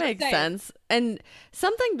no, that makes sense. And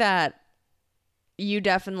something that you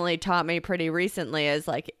definitely taught me pretty recently is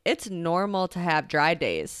like it's normal to have dry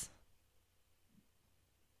days.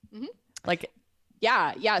 Like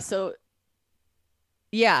yeah. So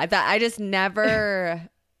yeah, that I just never,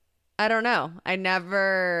 I don't know.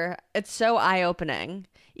 It's so eye-opening.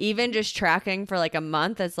 Even just tracking for like a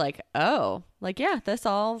month, it's like, oh, like, yeah, this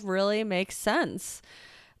all really makes sense.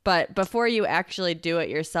 But before you actually do it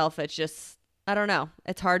yourself, it's just, I don't know.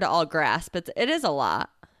 It's hard to all grasp. It is a lot.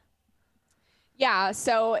 Yeah.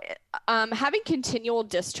 So having continual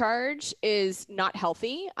discharge is not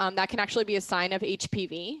healthy. That can actually be a sign of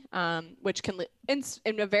HPV, which can, in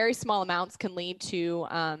a very small amounts, can lead to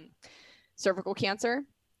cervical cancer.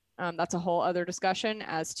 That's a whole other discussion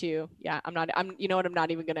as to, I'm not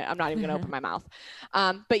even gonna open my mouth.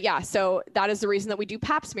 But yeah, so that is the reason that we do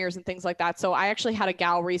pap smears and things like that. So I actually had a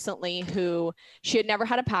gal recently who she had never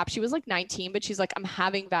had a pap. She was like 19, but she's like, I'm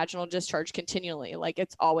having vaginal discharge continually. Like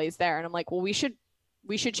it's always there. And I'm like, well, we should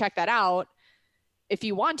check that out if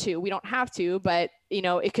you want to. We don't have to, but you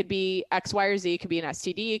know, it could be X, Y, or Z. It could be an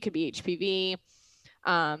STD. It could be HPV.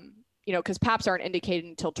 You know, because PAPs aren't indicated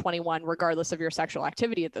until 21, regardless of your sexual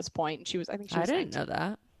activity at this point. And I didn't know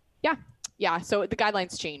that. Yeah. Yeah. So the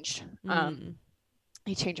guidelines change.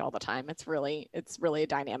 They change all the time. It's really a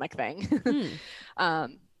dynamic thing.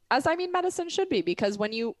 As I mean, medicine should be, because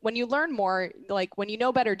when you learn more, like when you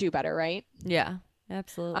know better, do better. Right. Yeah,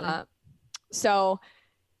 absolutely. So,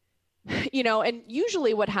 you know, and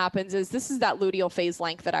usually what happens is this is that luteal phase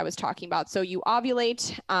length that I was talking about. So you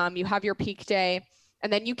ovulate, you have your peak day,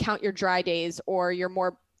 and then you count your dry days or your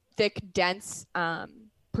more thick, dense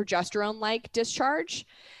progesterone-like discharge.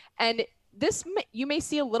 And you may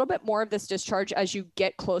see a little bit more of this discharge as you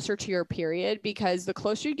get closer to your period, because the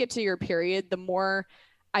closer you get to your period, the more,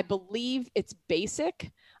 I believe it's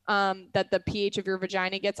basic, that the pH of your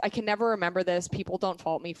vagina gets. I can never remember this. People don't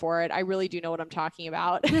fault me for it. I really do know what I'm talking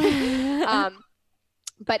about.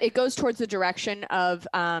 But it goes towards the direction of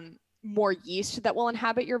more yeast that will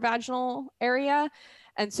inhabit your vaginal area.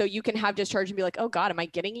 And so you can have discharge and be like, oh God, am I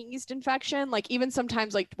getting a yeast infection? Like even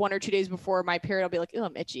sometimes like 1 or 2 days before my period, I'll be like, oh,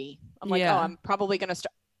 I'm itchy. I'm like, oh, I'm probably going to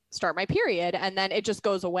start my period. And then it just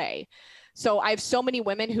goes away. So I have so many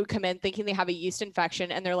women who come in thinking they have a yeast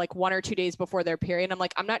infection and they're like 1 or 2 days before their period. I'm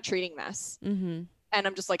like, I'm not treating this. Mm-hmm. And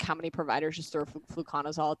I'm just like, how many providers just throw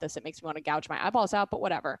fluconazole at this? It makes me want to gouge my eyeballs out, but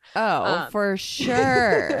whatever. Oh, for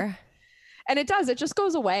sure. And it does. It just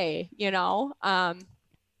goes away, you know?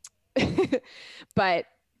 But,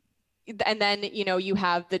 and then, you know, you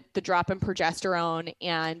have the drop in progesterone,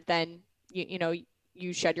 and then, you know,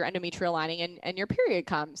 you shed your endometrial lining and your period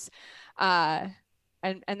comes. And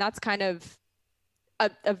that's kind of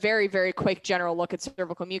a very, very quick general look at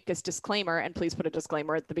cervical mucus. Disclaimer, and please put a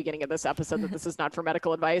disclaimer at the beginning of this episode that this is not for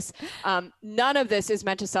medical advice. None of this is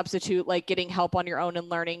meant to substitute like getting help on your own and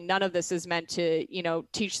learning. None of this is meant to, you know,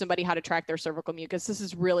 teach somebody how to track their cervical mucus. This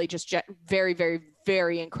is really just very, very,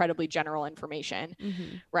 very incredibly general information,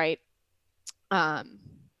 right?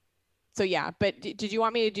 So yeah, but did you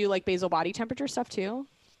want me to do like basal body temperature stuff too?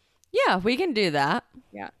 Yeah, we can do that.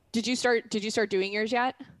 Yeah. Did you start doing yours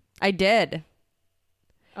yet? I did.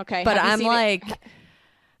 Okay. But I'm like,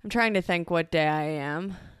 I'm trying to think what day I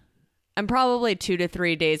am. I'm probably 2 to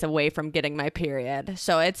 3 days away from getting my period.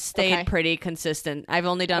 So it's stayed pretty consistent. I've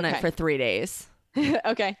only done it for 3 days.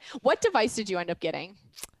 Okay. What device did you end up getting?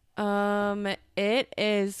 It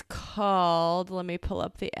is called, let me pull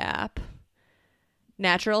up the app.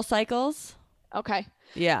 Natural Cycles. Okay.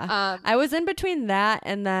 Yeah. I was in between that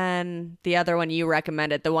and then the other one you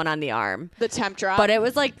recommended, the one on the arm. The Temp Drop. But it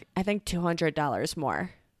was like, I think $200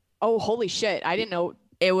 more. Oh, holy shit. I didn't know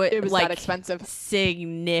it was like that expensive.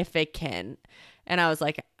 Significant. And I was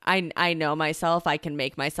like, I know myself. I can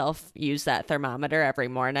make myself use that thermometer every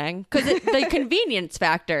morning. Because the convenience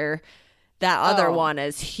factor, that other one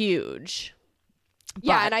is huge.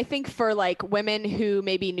 Yeah, and I think for like women who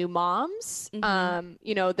may be new moms,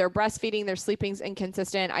 you know, their breastfeeding, their sleeping's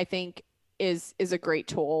inconsistent, I think is a great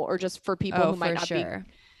tool. Or just for people who might not be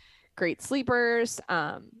great sleepers.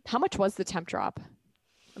 How much was the Temp Drop?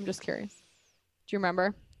 I'm just curious. Do you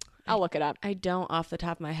remember? I'll look it up. I don't off the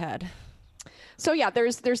top of my head. So yeah,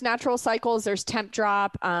 there's Natural Cycles, there's Temp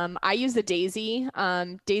Drop. I use the Daisy.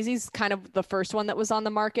 Daisy's kind of the first one that was on the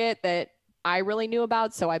market that I really knew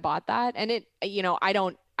about, so I bought that. And it, you know, I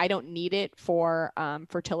don't need it for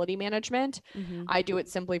fertility management. I do it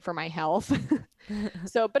simply for my health.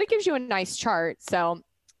 So, but it gives you a nice chart. So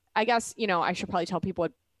I guess, you know, I should probably tell people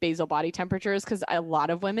what basal body temperature is, because a lot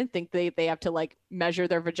of women think they have to like measure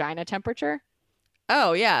their vagina temperature.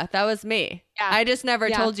 Oh yeah, that was me. Yeah. I just never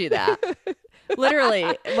told you that. Literally,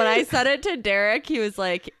 when I said it to Derek, he was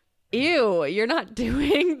like, ew, you're not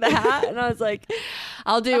doing that. And I was like,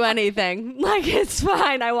 I'll do anything. Like, it's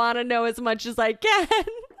fine. I want to know as much as I can.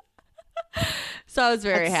 So I was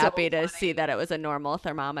very happy to see that it was a normal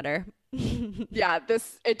thermometer. Yeah,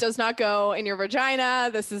 it does not go in your vagina.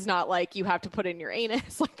 This is not like you have to put in your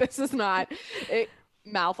anus. Like, this is not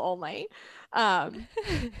mouth only.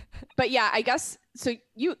 But yeah, I guess, so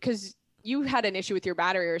because you had an issue with your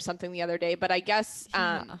battery or something the other day, but I guess,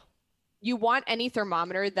 you want any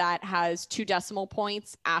thermometer that has 2 decimal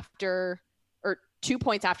points after, or 2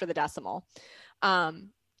 points after the decimal.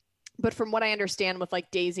 But from what I understand with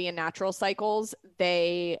like Daisy and Natural Cycles,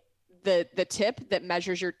 the tip that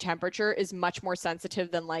measures your temperature is much more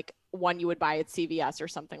sensitive than like one you would buy at CVS or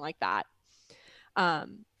something like that.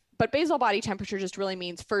 But basal body temperature just really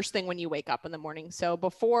means first thing when you wake up in the morning. So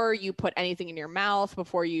before you put anything in your mouth,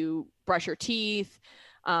 before you brush your teeth,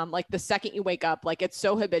 like the second you wake up, like it's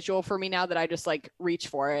so habitual for me now that I just like reach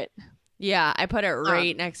for it. Yeah, I put it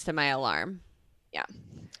right next to my alarm. Yeah.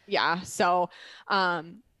 Yeah. So,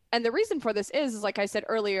 and the reason for this is like I said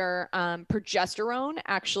earlier, progesterone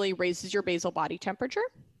actually raises your basal body temperature.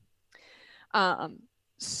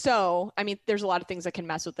 So, I mean, there's a lot of things that can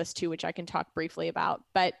mess with this too, which I can talk briefly about,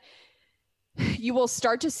 but you will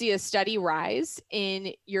start to see a steady rise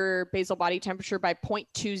in your basal body temperature by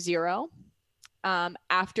 0.20.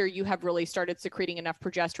 After you have really started secreting enough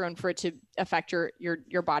progesterone for it to affect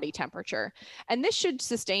your body temperature. And this should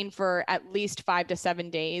sustain for at least 5 to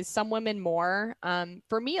 7 days, some women more.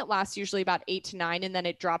 For me, it lasts usually about 8 to 9, and then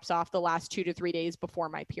it drops off the last 2 to 3 days before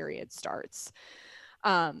my period starts.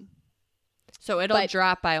 So it'll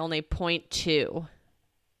drop by only 0.2.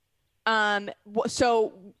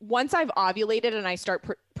 So once I've ovulated and I start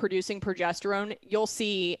producing progesterone, you'll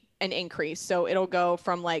see an increase. So it'll go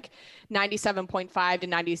from like 97.5 to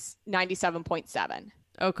 97.7.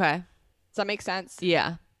 Okay. Does that make sense?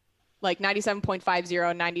 Yeah. Like 97.50,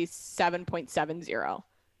 97.70.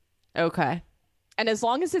 Okay. And as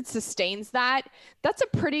long as it sustains that, that's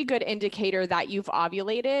a pretty good indicator that you've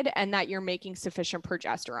ovulated and that you're making sufficient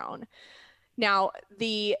progesterone. Now,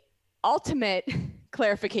 the ultimate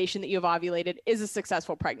clarification that you've ovulated is a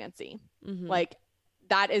successful pregnancy. Mm-hmm. Like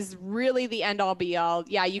that is really the end all be all.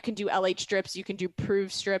 Yeah, you can do LH strips, you can do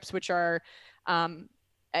PROVE strips, which are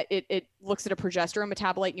it looks at a progesterone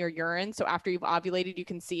metabolite in your urine. So after you've ovulated, you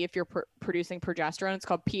can see if you're producing progesterone. It's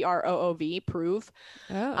called PROOV, PROVE.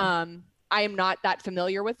 Oh. I am not that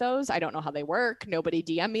familiar with those. I don't know how they work. Nobody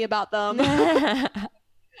DM me about them.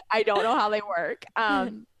 I don't know how they work.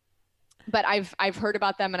 But I've heard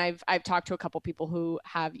about them, and I've talked to a couple people who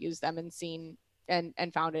have used them and seen and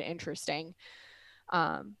found it interesting.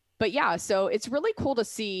 But yeah, so it's really cool to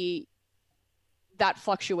see that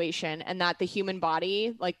fluctuation and that the human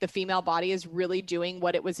body, like the female body, is really doing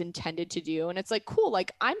what it was intended to do. And it's like, cool,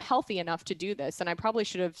 like I'm healthy enough to do this. And we probably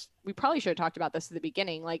should have talked about this at the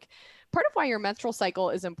beginning. Like part of why your menstrual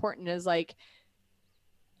cycle is important is like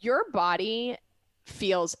your body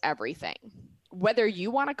feels everything, whether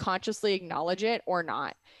you want to consciously acknowledge it or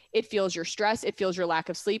not. It feels your stress. It feels your lack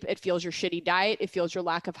of sleep. It feels your shitty diet. It feels your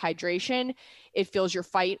lack of hydration. It feels your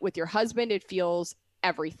fight with your husband. It feels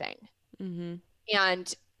everything. Mm-hmm.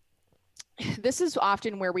 And this is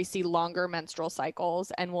often where we see longer menstrual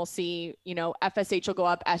cycles, and we'll see, FSH will go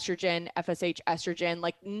up, estrogen, FSH, estrogen,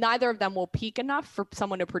 like neither of them will peak enough for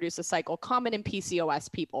someone to produce a cycle, common in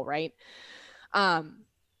PCOS people, right?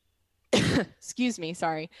 Excuse me,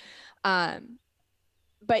 sorry.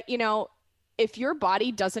 But if your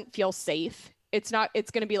body doesn't feel safe, it's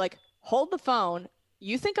going to be like, hold the phone.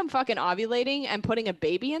 You think I'm fucking ovulating and putting a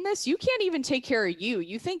baby in this? You can't even take care of you.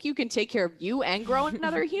 You think you can take care of you and grow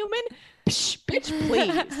another human? Psh, bitch,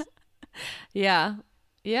 please. Yeah.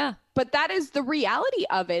 Yeah. But that is the reality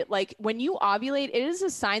of it. Like when you ovulate, it is a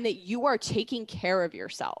sign that you are taking care of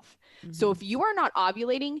yourself. Mm-hmm. So if you are not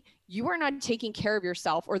ovulating, you are not taking care of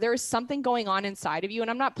yourself, or there is something going on inside of you. And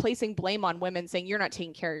I'm not placing blame on women saying you're not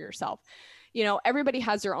taking care of yourself. Everybody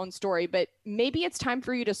has their own story, but maybe it's time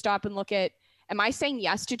for you to stop and look at, am I saying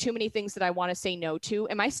yes to too many things that I want to say no to?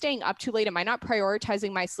 Am I staying up too late? Am I not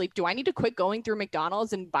prioritizing my sleep? Do I need to quit going through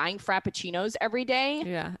McDonald's and buying Frappuccinos every day?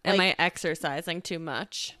 Yeah. Am I exercising too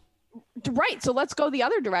much? Right. So let's go the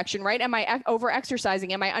other direction, right? Am I over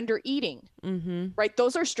exercising? Am I under eating? Mm-hmm. Right.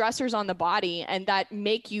 Those are stressors on the body, and that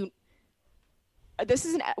make you, this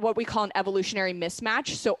is what we call an evolutionary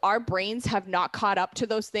mismatch. So our brains have not caught up to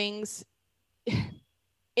those things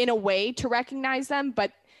in a way to recognize them,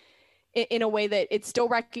 but in a way that it still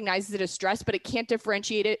recognizes it as stress, but it can't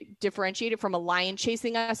differentiate it from a lion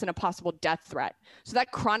chasing us and a possible death threat. So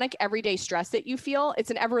that chronic everyday stress that you feel,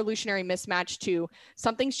 it's an evolutionary mismatch to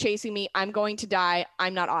something's chasing me. I'm going to die.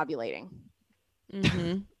 I'm not ovulating.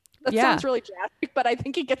 Mm-hmm. That sounds really drastic, but I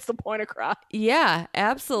think it gets the point across. Yeah,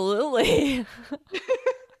 absolutely.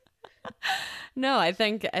 No, I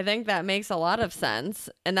think that makes a lot of sense.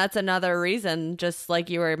 And that's another reason, just like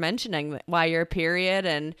you were mentioning, why your period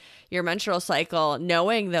and your menstrual cycle,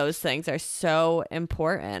 knowing those things are so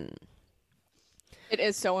important. It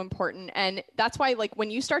is so important. And that's why, like, when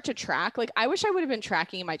you start to track, like, I wish I would have been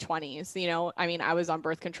tracking in my 20s. I mean, I was on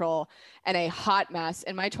birth control and a hot mess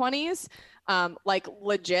in my 20s. Like,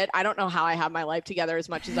 legit, I don't know how I have my life together as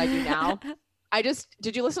much as I do now.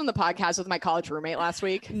 Did you listen to the podcast with my college roommate last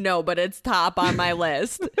week? No, but it's top on my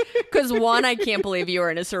list. Because one, I can't believe you were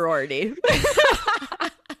in a sorority.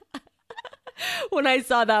 When I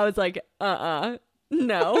saw that, I was like, no.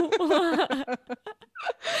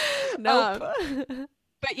 Nope.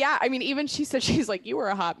 But yeah, I mean, even she said, she's like, you were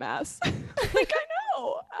a hot mess. Like, I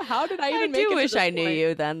know. How did I even make it? I do wish I knew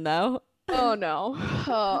you then, though. Oh, no.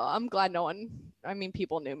 Oh, I'm glad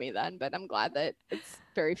people knew me then, but I'm glad that it's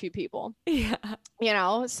very few people. Yeah.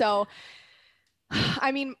 So,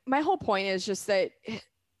 I mean, my whole point is just that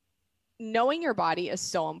knowing your body is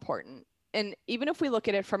so important. And even if we look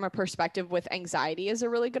at it from a perspective with anxiety is a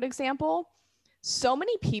really good example, so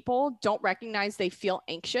many people don't recognize they feel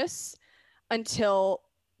anxious until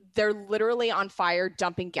they're literally on fire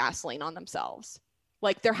dumping gasoline on themselves.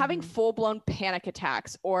 Like they're having full-blown panic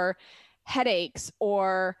attacks or headaches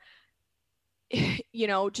or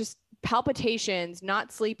just palpitations,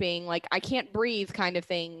 not sleeping, like I can't breathe kind of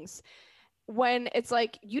things. When it's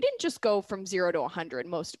like, you didn't just go from 0 to 100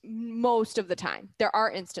 most of the time. There are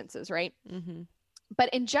instances, right? Mm-hmm.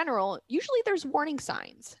 But in general, usually there's warning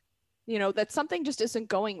signs. that something just isn't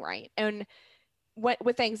going right. And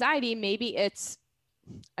with anxiety, maybe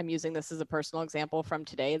I'm using this as a personal example from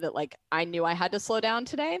today that like I knew I had to slow down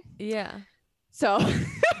today. Yeah. So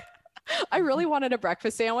I really wanted a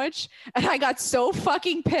breakfast sandwich and I got so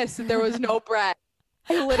fucking pissed that there was no bread.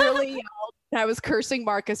 I literally yelled and I was cursing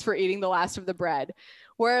Marcus for eating the last of the bread.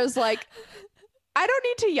 Whereas like, I don't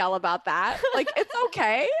need to yell about that. Like, it's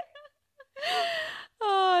okay.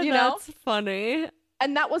 Oh, that's funny.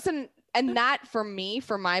 And that for me,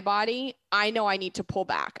 for my body, I know I need to pull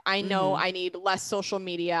back. I know I need less social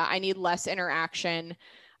media. I need less interaction.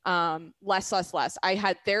 Less. I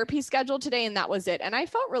had therapy scheduled today and that was it. And I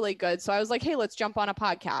felt really good. So I was like, hey, let's jump on a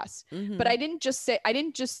podcast. But I didn't just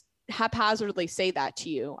haphazardly say that to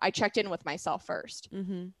you. I checked in with myself first.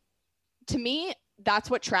 To me,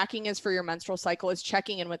 that's what tracking is for your menstrual cycle, is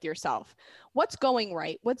checking in with yourself. What's going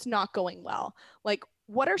right? What's not going well? Like,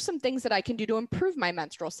 what are some things that I can do to improve my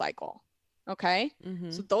menstrual cycle? Okay.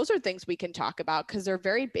 So those are things we can talk about because they're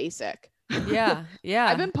very basic. Yeah.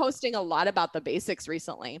 I've been posting a lot about the basics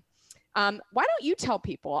recently. Why don't you tell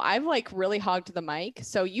people? I've like really hogged the mic.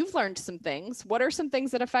 So you've learned some things. What are some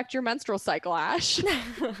things that affect your menstrual cycle, Ash?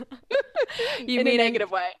 You in mean a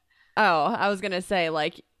negative way? Oh, I was going to say,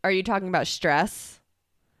 like, are you talking about stress?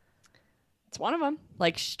 It's one of them.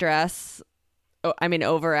 Like stress. Oh, I mean,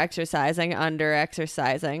 over exercising, under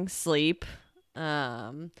exercising, sleep.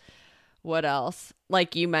 What else?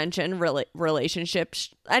 Like you mentioned,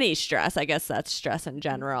 relationships, any stress. I guess that's stress in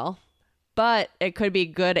general. But it could be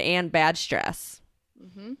good and bad stress.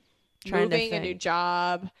 Moving, a new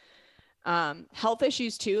job. Health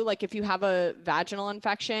issues too. Like if you have a vaginal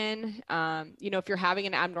infection, if you're having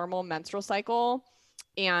an abnormal menstrual cycle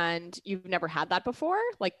and you've never had that before,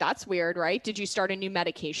 like that's weird, right? Did you start a new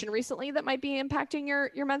medication recently that might be impacting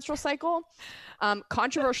your menstrual cycle?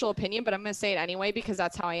 Controversial opinion, but I'm going to say it anyway because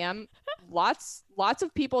that's how I am. Lots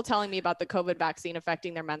of people telling me about the COVID vaccine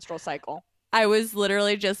affecting their menstrual cycle. I was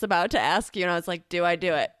literally just about to ask you, and I was like, do I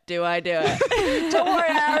do it? Do I do it? Don't worry,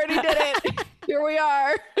 I already did it. Here we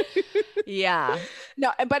are. Yeah.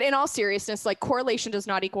 No, but in all seriousness, like correlation does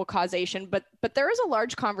not equal causation, but there is a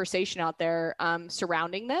large conversation out there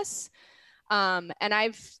surrounding this. And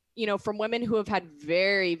I've, from women who have had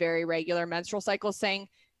very, very regular menstrual cycles saying,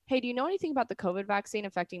 hey, do you know anything about the COVID vaccine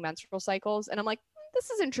affecting menstrual cycles? And I'm like, this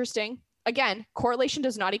is interesting. Again, correlation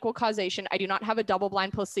does not equal causation. I do not have a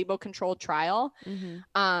double-blind placebo-controlled trial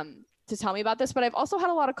to tell me about this, but I've also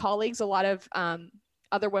had a lot of colleagues, a lot of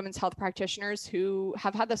other women's health practitioners who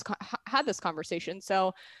have had this conversation.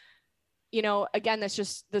 So, again, this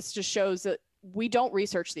just shows that we don't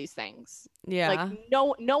research these things. Yeah. Like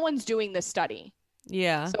no one's doing this study.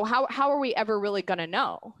 Yeah. So how are we ever really going to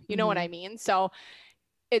know? You know what I mean? So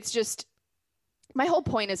it's just, my whole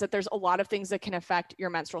point is that there's a lot of things that can affect your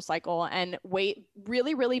menstrual cycle, and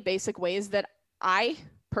really, really basic ways that I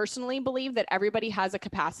personally believe that everybody has a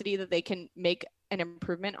capacity that they can make an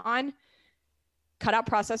improvement on. Cut out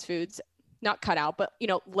processed foods, not cut out, but,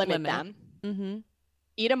 limit them.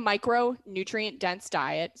 Eat a micronutrient dense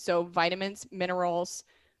diet. So vitamins, minerals,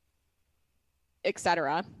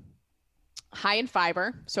 etc. High in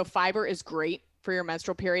fiber. So fiber is great for your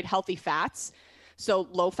menstrual period. Healthy fats. So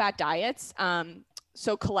low fat diets.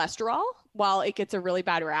 So cholesterol, while it gets a really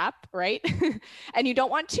bad rap, right? And you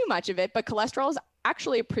don't want too much of it, but cholesterol is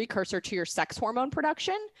actually a precursor to your sex hormone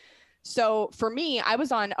production. So for me, I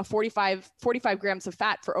was on a 45 grams of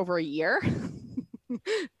fat for over a year.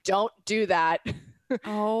 Don't do that.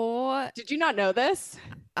 Oh, did you not know this?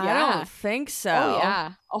 I don't think so. Oh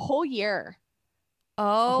yeah. A whole year. Oh,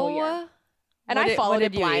 a whole year. And I followed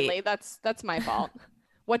it blindly. That's my fault.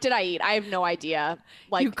 What did I eat? I have no idea.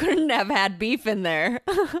 Like, you couldn't have had beef in there.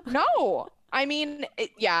 No. I mean,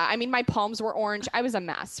 my palms were orange. I was a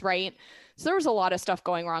mess, right? So there was a lot of stuff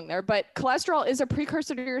going wrong there, but cholesterol is a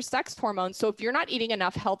precursor to your sex hormone. So if you're not eating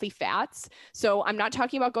enough healthy fats, so I'm not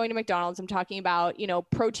talking about going to McDonald's. I'm talking about,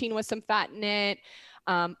 protein with some fat in it,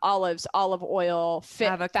 olives, olive oil,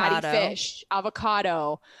 fatty fish,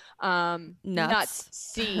 avocado, nuts,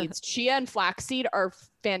 seeds, chia and flaxseed are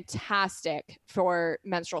fantastic for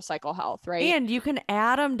menstrual cycle health, right? And you can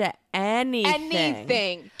add them to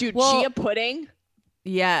anything. Dude, chia pudding.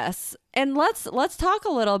 Yes. And let's talk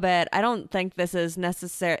a little bit. I don't think this is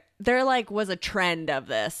necessary. There was a trend of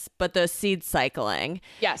this, but the seed cycling.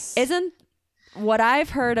 Yes. Isn't what I've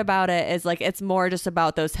heard about it is it's more just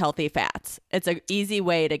about those healthy fats. It's an easy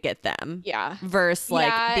way to get them. Yeah. Versus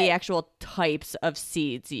the actual types of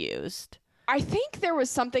seeds used. I think there was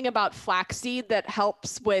something about flaxseed that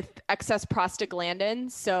helps with excess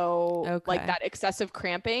prostaglandins. So like that excessive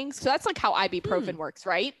cramping. So that's like how ibuprofen works,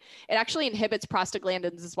 right? It actually inhibits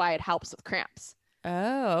prostaglandins is why it helps with cramps.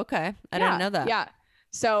 Oh, okay. I didn't know that. Yeah.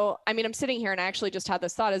 So, I mean, I'm sitting here and I actually just had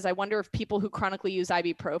this thought is I wonder if people who chronically use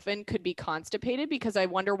ibuprofen could be constipated because I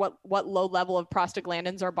wonder what low level of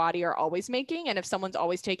prostaglandins our body are always making. And if someone's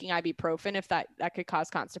always taking ibuprofen, if that could cause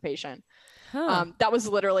constipation. Huh. That was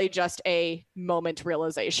literally just a moment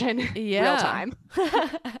realization. Yeah. Real time.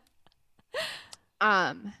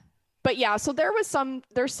 But yeah, so there's some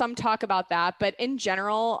talk about that, but in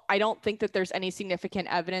general, I don't think that there's any significant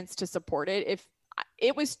evidence to support it. If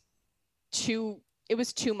it was too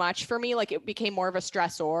much for me, like it became more of a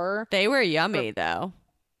stressor. They were yummy though.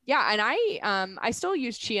 Yeah, and I still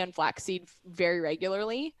use chia and flaxseed very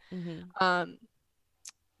regularly. Mm-hmm.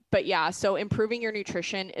 But yeah, so improving your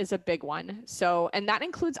nutrition is a big one. So, and that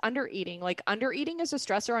includes undereating. Like undereating is a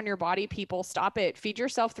stressor on your body. People, stop it. Feed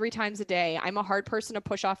yourself 3 times a day. I'm a hard person to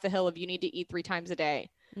push off the hill if you need to eat 3 times a day.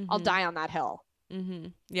 Mm-hmm. I'll die on that hill. Mm-hmm.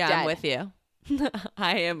 Yeah, dead. I'm with you.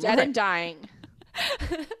 I am dead and dying.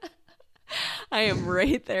 I am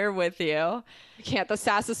right there with you. You can't. The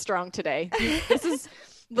sass is strong today. This is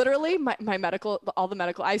literally my medical,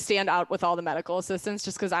 I stand out with all the medical assistants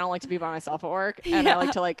just because I don't like to be by myself at work and I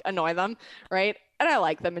like to like annoy them. Right. And I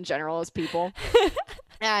like them in general as people.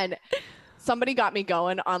 And somebody got me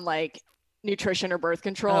going on like nutrition or birth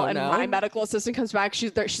control. And my medical assistant comes back.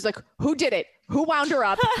 She's there. She's like, who did it? Who wound her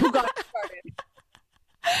up? Who got it started?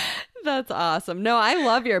 That's awesome. No, I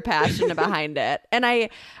love your passion behind it. And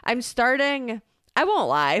I'm starting, I won't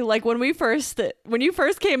lie. Like when you first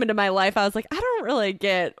came into my life, I was like, I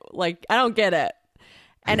don't get it.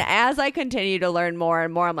 And as I continue to learn more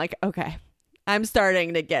and more, I'm like, okay, I'm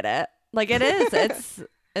starting to get it. Like it is,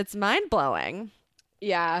 it's mind blowing.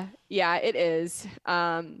 Yeah, it is.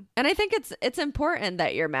 And I think it's important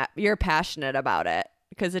that you're passionate about it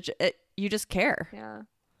because you just care. Yeah.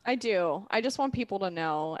 I do. I just want people to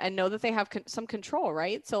know that they have some control,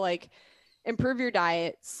 right? So like improve your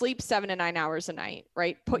diet, sleep 7 to 9 hours a night,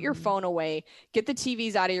 right? Put your phone away, get the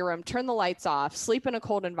TVs out of your room, turn the lights off, sleep in a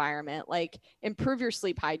cold environment, like improve your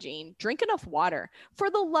sleep hygiene, drink enough water. For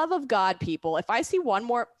the love of God, people, if I see one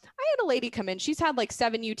more, I had a lady come in, she's had like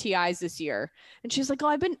 7 UTIs this year. And she's like,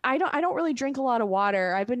 I don't really drink a lot of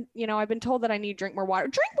water. I've been told that I need to drink more water.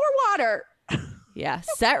 Drink more water. Yeah.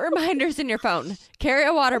 Set reminders in your phone. Carry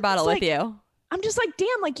a water bottle with you. I'm just like,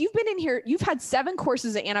 damn, like you've been in here. You've had 7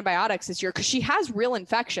 courses of antibiotics this year because she has real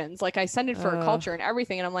infections. Like I send it for her culture and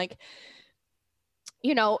everything. And I'm like,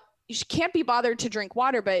 she can't be bothered to drink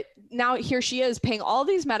water. But now here she is paying all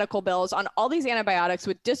these medical bills on all these antibiotics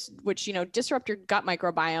which disrupt your gut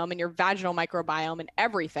microbiome and your vaginal microbiome and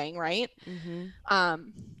everything. Right. Mm-hmm.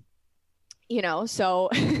 So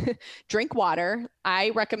drink water.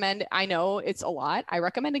 I know it's a lot. I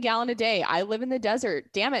recommend 1 gallon a day. I live in the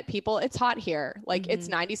desert. Damn it, people. It's hot here. Like it's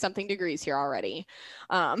 90 something degrees here already.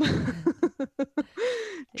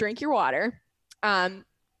 Drink your water. And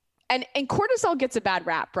cortisol gets a bad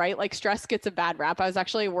rap, right? Like stress gets a bad rap. I was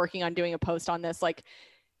actually working on doing a post on this. Like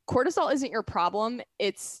cortisol isn't your problem.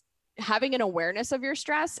 It's having an awareness of your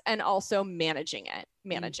stress and also managing it,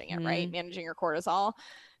 right? Managing your cortisol.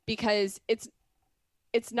 Because it's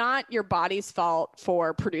not your body's fault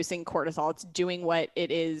for producing cortisol. It's doing what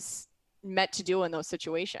it is meant to do in those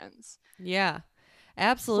situations. Yeah,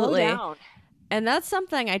 absolutely. Slow down. And that's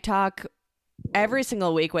something I talk every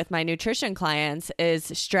single week with my nutrition clients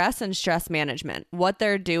is stress and stress management, what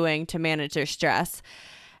they're doing to manage their stress.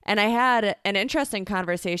 And I had an interesting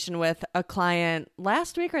conversation with a client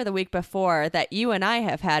last week or the week before that you and I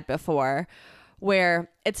have had before, where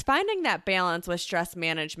it's finding that balance with stress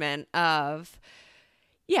management of,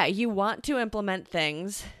 yeah, you want to implement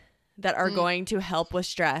things that are going to help with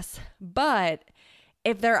stress, but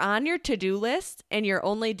if they're on your to-do list and you're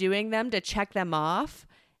only doing them to check them off,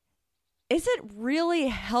 is it really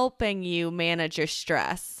helping you manage your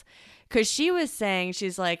stress? Because she was saying,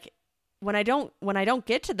 she's like, when I don't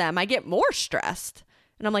get to them, I get more stressed.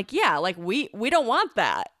 And I'm like, yeah, like we don't want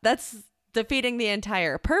that. That's defeating the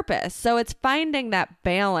entire purpose. So it's finding that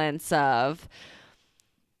balance of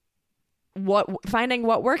finding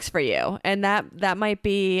what works for you. And that might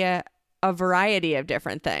be a variety of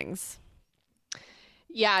different things.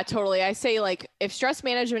 Yeah, totally. I say like if stress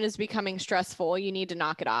management is becoming stressful, you need to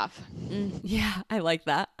knock it off. Yeah, I like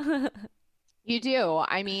that. You do.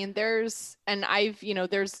 I mean, there's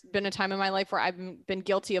been a time in my life where I've been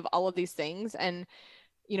guilty of all of these things and,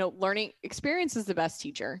 learning experience is the best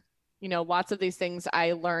teacher. lots of these things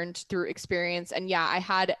I learned through experience. And yeah, I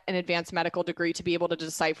had an advanced medical degree to be able to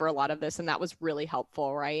decipher a lot of this. And that was really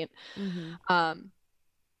helpful. Right.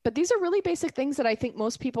 But these are really basic things that I think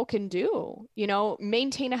most people can do,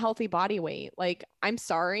 maintain a healthy body weight. Like, I'm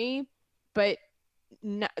sorry, but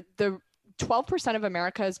the 12% of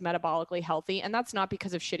America is metabolically healthy. And that's not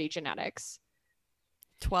because of shitty genetics.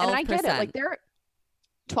 12%. And I get it. Like, they're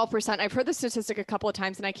 12%. I've heard the statistic a couple of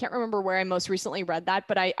times, and I can't remember where I most recently read that,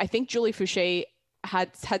 but I think Julie Fouché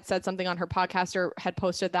had said something on her podcast or had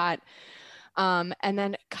posted that. And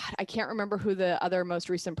then, God, I can't remember who the other most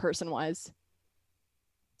recent person was.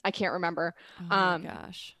 I can't remember. Oh my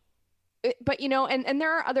gosh. But, and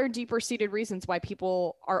there are other deeper seated reasons why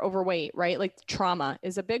people are overweight, right? Like, trauma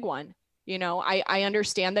is a big one. I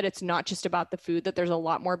understand that it's not just about the food, that there's a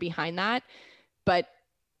lot more behind that, but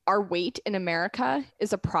our weight in America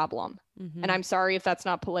is a problem. And I'm sorry if that's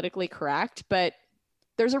not politically correct, but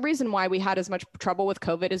there's a reason why we had as much trouble with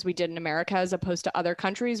COVID as we did in America, as opposed to other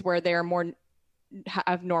countries where they're more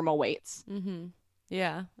have normal weights.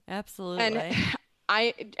 Yeah, absolutely.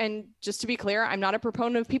 And just to be clear, I'm not a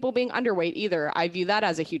proponent of people being underweight either. I view that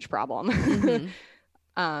as a huge problem.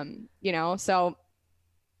 So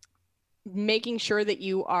making sure that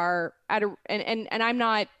you are at and I'm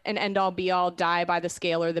not an end all be all, die by the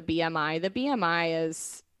scale or the BMI. The BMI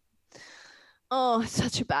is,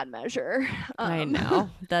 such a bad measure. I know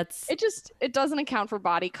it doesn't account for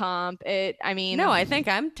body comp. No, I think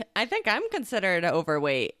I'm considered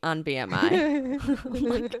overweight on BMI.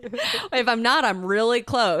 If I'm not, I'm really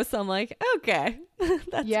close. I'm like, okay,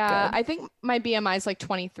 that's good. I think my BMI is like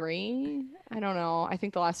 23. I don't know. I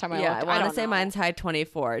think the last time I looked, I want to say mine's high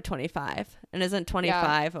 24, 25. And isn't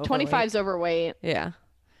 25 overweight? 25 is overweight. Yeah.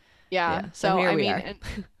 So here we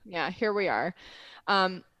are. Here we are.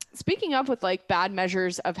 Speaking of with like bad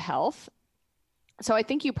measures of health. So I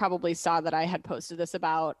think you probably saw that I had posted this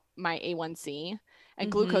about my A1C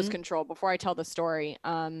and glucose control. Before I tell the story,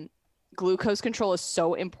 glucose control is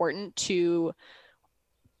so important to,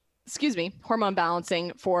 hormone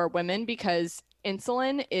balancing for women, because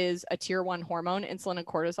insulin is a tier 1 hormone, insulin and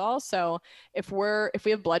cortisol. So if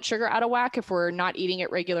we have blood sugar out of whack, if we're not eating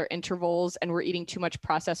at regular intervals and we're eating too much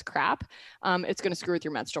processed crap, it's going to screw with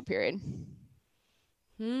your menstrual period.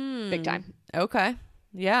 Big time. Okay.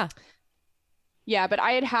 Yeah. Yeah. But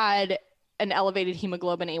I had an elevated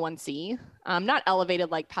hemoglobin A1C, not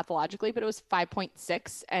elevated like pathologically, but it was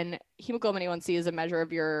 5.6. And hemoglobin A1C is a measure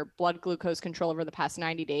of your blood glucose control over the past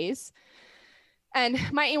 90 days. And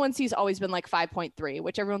my A1C has always been like 5.3,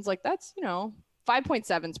 which everyone's like, that's,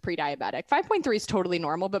 5.7 is pre-diabetic. 5.3 is totally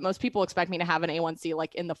normal, but most people expect me to have an A1C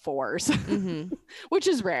like in the 4s, which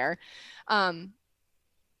is rare.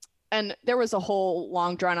 And there was a whole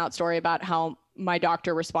long drawn out story about how my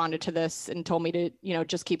doctor responded to this and told me to,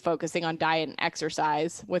 just keep focusing on diet and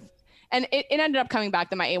exercise and it ended up coming back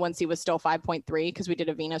that my A1C was still 5.3 because we did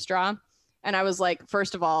a venous draw. And I was like,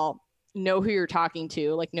 first of all, know who you're talking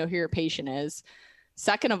to, like know who your patient is.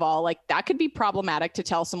 Second of all, like that could be problematic to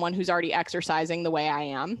tell someone who's already exercising the way I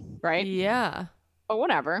am. Right. Yeah. But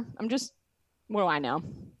whatever. What do I know?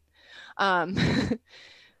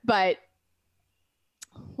 But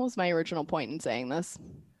what was my original point in saying this?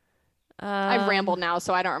 I've rambled now,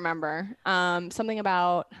 so I don't remember. Something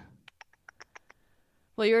about.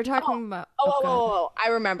 Well, you were talking about. I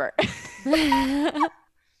remember.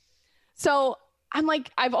 So I'm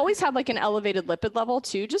like, I've always had like an elevated lipid level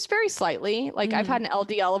too, just very slightly. Like I've had an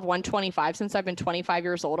LDL of 125 since I've been 25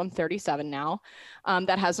 years old. I'm 37 now.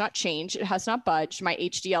 That has not changed. It has not budged. My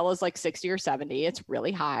HDL is like 60 or 70. It's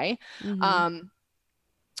really high. And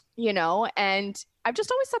I've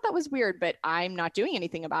just always thought that was weird, but I'm not doing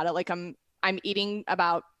anything about it. Like I'm eating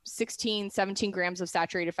about 16, 17 grams of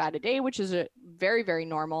saturated fat a day, which is a very, very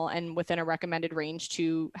normal and within a recommended range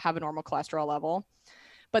to have a normal cholesterol level.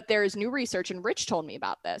 But there is new research, and Rich told me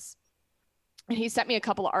about this. And he sent me a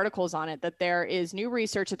couple of articles on it, that there is new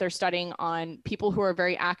research that they're studying on people who are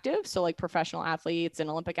very active. So like professional athletes and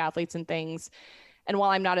Olympic athletes and things. And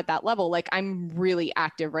while I'm not at that level, like I'm really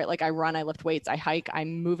active, right? Like I run, I lift weights, I hike,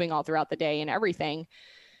 I'm moving all throughout the day and everything.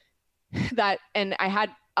 And I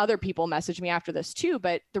had other people message me after this too,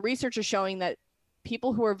 but the research is showing that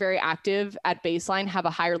people who are very active at baseline have a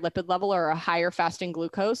higher lipid level or a higher fasting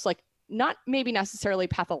glucose, like not maybe necessarily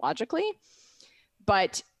pathologically,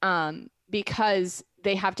 but because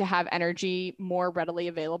they have to have energy more readily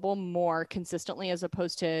available, more consistently, as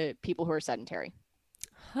opposed to people who are sedentary.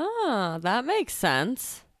 Huh, that makes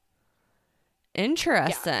sense.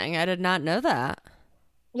 Interesting. Yeah. I did not know that.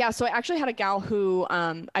 Yeah, so I actually had a gal who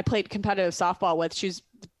I played competitive softball with. She's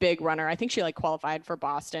a big runner. I think she like qualified for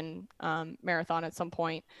Boston Marathon at some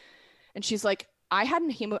point. And she's like, I had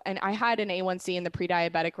and I had an A1C in the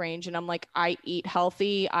pre-diabetic range. And I'm like, I eat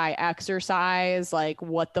healthy, I exercise, like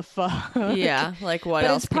what the fuck? Yeah. Like what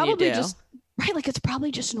else can you do? Right. Like it's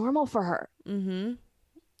probably just normal for her. Mm-hmm.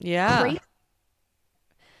 Yeah.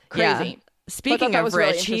 Crazy. Yeah. Speaking of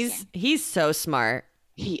Rich, really he's so smart.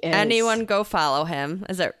 He is. Anyone go follow him.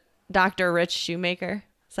 Is it Dr. Rich Shoemaker?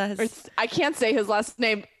 Is that his? I can't say his last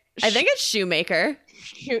name. I think it's Shoemaker.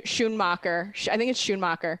 Schoonmaker. I think it's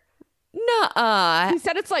Schoonmaker. No. He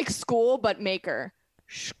said it's like school, but maker.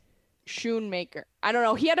 Schoonmaker. I don't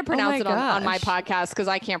know. He had to pronounce it on my podcast because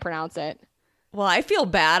I can't pronounce it. Well, I feel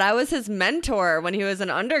bad. I was his mentor when he was an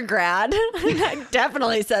undergrad. I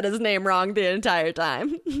definitely said his name wrong the entire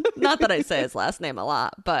time. Not that I say his last name a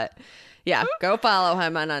lot, but yeah, go follow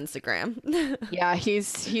him on Instagram. Yeah, he's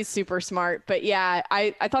super smart. But yeah,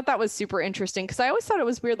 I thought that was super interesting because I always thought it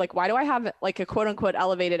was weird. Like, why do I have like a quote unquote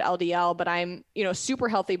elevated LDL, but I'm, super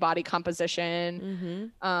healthy body composition.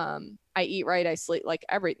 Mm-hmm. I eat right. I sleep like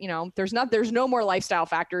there's no more lifestyle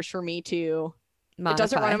factors for me to modify. It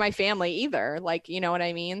doesn't run in my family either. Like, you know what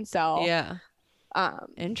I mean? So yeah.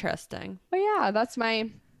 Interesting. But yeah,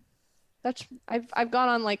 I've gone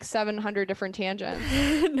on like 700 different tangents.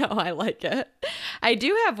 No, I like it. I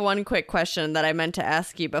do have one quick question that I meant to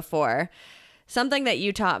ask you before. Something that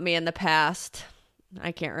you taught me in the past.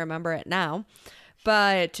 I can't remember it now.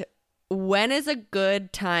 But when is a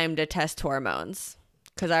good time to test hormones?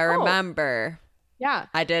 Because I remember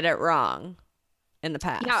I did it wrong in the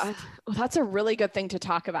past. Yeah, well, that's a really good thing to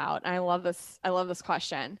talk about. I love this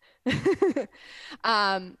question.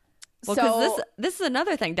 Well, because this is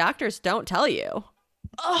another thing. Doctors don't tell you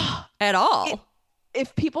at all.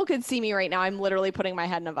 If people could see me right now, I'm literally putting my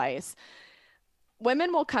head in a vice.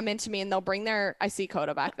 Women will come into me and they'll bring I see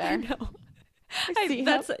Coda back there. I know.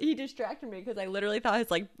 He distracted me because I literally thought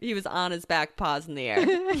he was on his back paws in the air.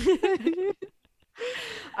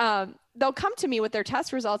 They'll come to me with their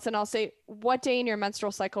test results and I'll say, what day in your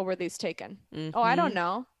menstrual cycle were these taken? Mm-hmm. Oh, I don't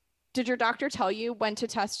know. Did your doctor tell you when to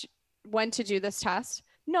do this test?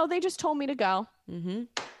 No, they just told me to go. Mm-hmm.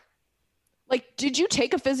 Like, did you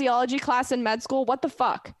take a physiology class in med school? What the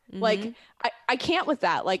fuck? Mm-hmm. Like, I can't with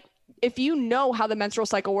that. Like, if you know how the menstrual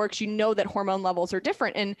cycle works, you know that hormone levels are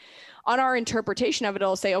different. And on our interpretation of it,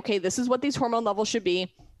 it'll say, okay, this is what these hormone levels should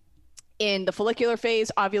be in the follicular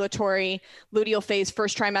phase, ovulatory, luteal phase,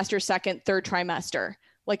 first trimester, second, third trimester.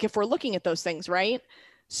 Like, if we're looking at those things, right?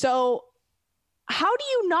 So how do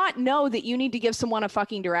you not know that you need to give someone a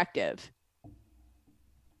fucking directive?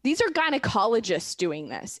 These are gynecologists doing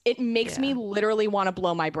this. It makes me literally want to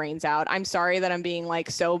blow my brains out. I'm sorry that I'm being like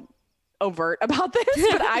so overt about this,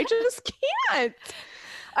 but I just can't.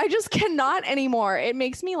 I just cannot anymore. It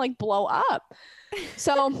makes me like blow up.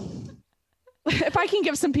 So if I can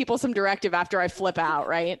give some people some directive after I flip out,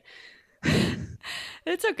 right?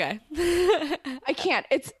 It's okay. I can't.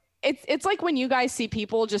 It's like when you guys see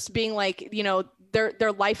people just being like,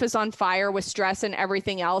 their life is on fire with stress and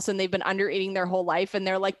everything else, and they've been under eating their whole life, and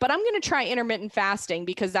they're like, but I'm going to try intermittent fasting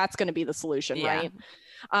because that's going to be the solution, right?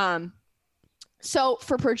 So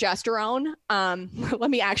for progesterone,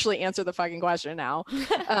 let me actually answer the fucking question now.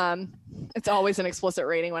 It's always an explicit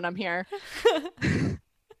rating when I'm here.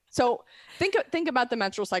 So think about the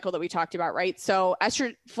menstrual cycle that we talked about, right? So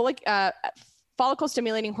follicle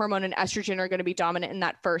stimulating hormone and estrogen are going to be dominant in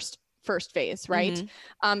that first phase, right?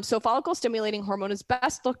 Mm-hmm. So follicle stimulating hormone is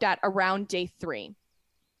best looked at around day 3.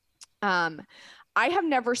 I have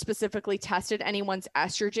never specifically tested anyone's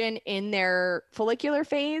estrogen in their follicular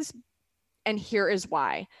phase, and here is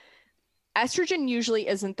why. Estrogen usually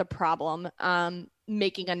isn't the problem,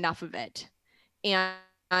 making enough of it.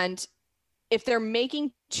 And if they're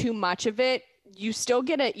making too much of it, you still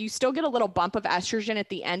get a little bump of estrogen at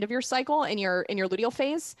the end of your cycle in your luteal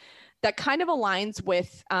phase. That kind of aligns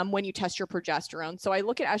with when you test your progesterone. So I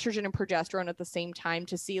look at estrogen and progesterone at the same time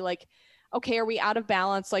to see like, okay, are we out of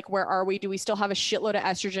balance? Like, where are we? Do we still have a shitload of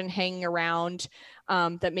estrogen hanging around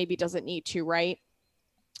that maybe doesn't need to, right?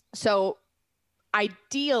 So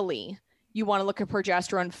ideally, you want to look at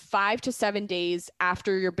progesterone 5 to 7 days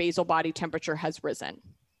after your basal body temperature has risen.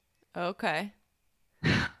 Okay.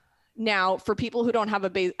 Now, for people who don't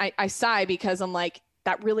have I sigh because I'm like,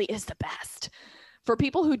 that really is the best. For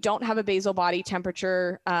people who don't have a basal body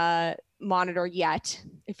temperature monitor yet,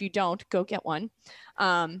 if you don't, go get one.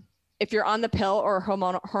 If you're on the pill or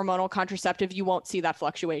hormonal contraceptive, you won't see that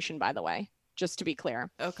fluctuation, by the way, just to be clear.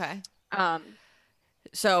 Okay.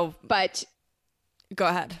 But go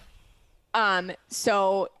ahead.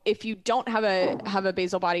 So if you don't have a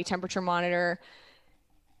basal body temperature monitor,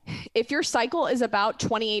 if your cycle is about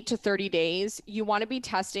 28 to 30 days, you want to be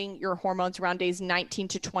testing your hormones around days 19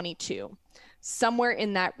 to 22. Somewhere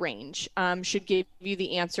in that range should give you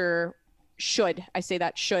the answer, should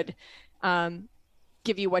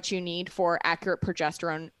give you what you need for accurate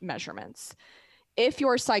progesterone measurements. If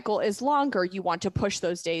your cycle is longer, you want to push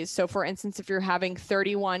those days. So for instance, if you're having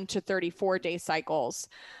 31 to 34 day cycles,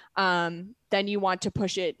 then you want to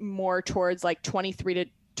push it more towards like 23 to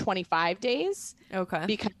 25 days. Okay.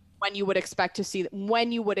 Because when you would expect to see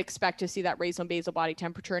that raise on basal body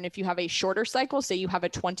temperature. And if you have a shorter cycle, say you have a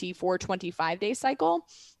 24, 25 day cycle,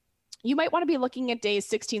 you might want to be looking at days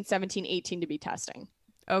 16, 17, 18 to be testing.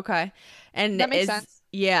 Okay. And that makes sense.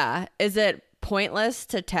 Yeah. Is it pointless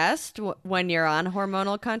to test when you're on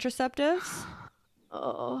hormonal contraceptives?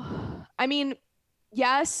 Oh, I mean,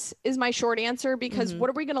 yes, is my short answer, because what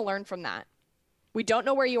are we going to learn from that? We don't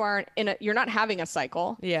know where you are you're not having a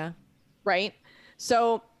cycle. Yeah. Right.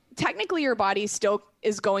 So technically your body still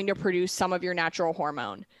is going to produce some of your natural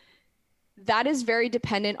hormone. That is very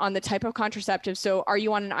dependent on the type of contraceptive. So are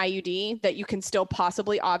you on an IUD that you can still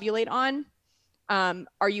possibly ovulate on?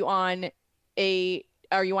 Are you on a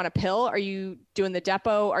pill? Are you doing the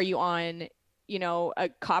depot? Are you on, a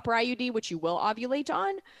copper IUD, which you will ovulate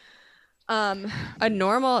on?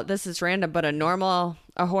 This is random, but a hormonal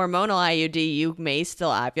IUD you may still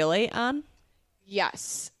ovulate on?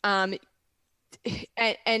 Yes. And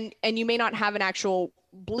you may not have an actual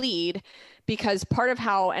bleed, because part of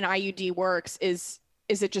how an IUD works is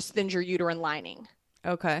it just thins your uterine lining.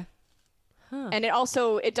 Okay. Huh. And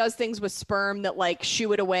it does things with sperm that like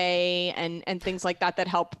shoo it away and things like that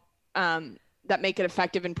help, that make it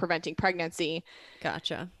effective in preventing pregnancy.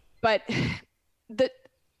 Gotcha. But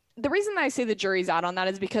the reason that I say the jury's out on that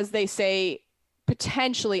is because they say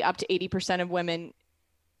potentially up to 80% of women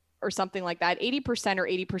or something like that, 80% or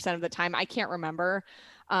 80% of the time, I can't remember,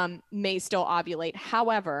 may still ovulate.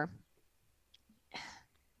 However,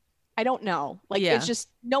 I don't know. Like, It's just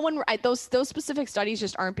those specific studies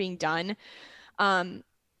just aren't being done. And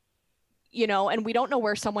we don't know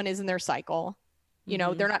where someone is in their cycle.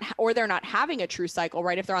 They're not having a true cycle,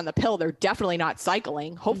 right? If they're on the pill, they're definitely not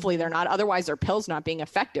cycling. Hopefully they're not. Otherwise their pill's not being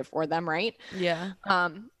effective for them, right? Yeah.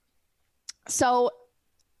 So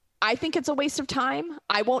I think it's a waste of time.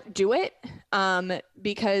 I won't do it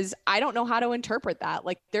because I don't know how to interpret that.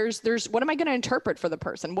 Like there's what am I going to interpret for the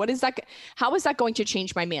person? What is that? How is that going to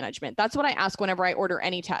change my management? That's what I ask whenever I order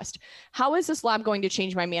any test. How is this lab going to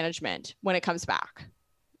change my management when it comes back?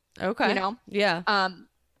 Okay. Yeah.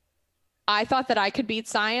 I thought that I could beat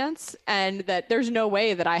science and that there's no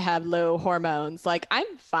way that I have low hormones. Like I'm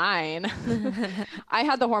fine. I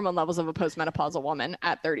had the hormone levels of a postmenopausal woman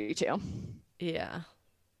at 32. Yeah.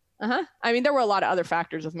 Uh-huh. I mean, there were a lot of other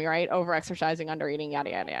factors with me, right? Over-exercising, under-eating,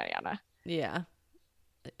 yada, yada, yada, yada. Yeah.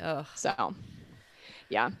 Ugh. So,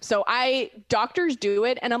 yeah. So doctors do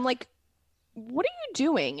it, and I'm like, what are you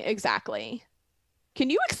doing exactly?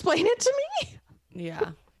 Can you explain it to me?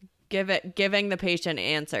 Yeah. Giving the patient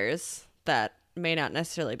answers that may not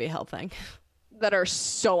necessarily be helping. That are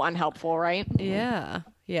so unhelpful, right? Yeah.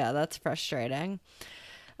 Yeah, that's frustrating.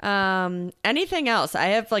 Anything else? I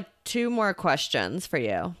have like 2 more questions for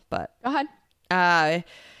you, but go ahead.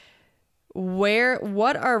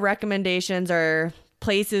 What are recommendations or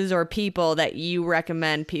places or people that you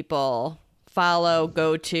recommend people follow,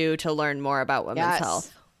 go to learn more about women's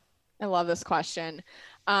health? I love this question.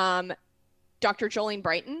 Dr. Jolene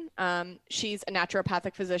Brighton, she's a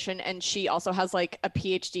naturopathic physician, and she also has like a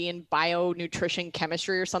PhD in bionutrition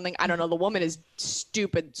chemistry or something. I don't know. The woman is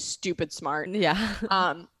stupid smart.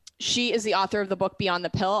 Yeah. She is the author of the book Beyond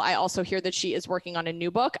the Pill. I also hear that she is working on a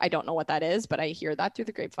new book. I don't know what that is, but I hear that through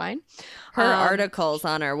the grapevine. Her articles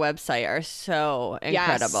on our website are so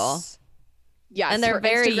incredible. Yes. And they're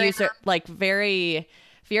very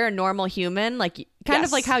if you're a normal human, like kind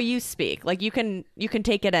of like how you speak, like you can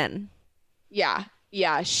take it in. Yeah.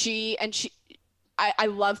 Yeah. I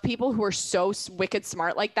love people who are so wicked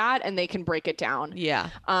smart like that, and they can break it down. Yeah.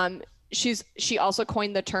 She also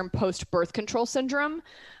coined the term post-birth control syndrome.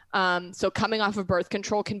 So coming off of birth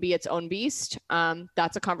control can be its own beast.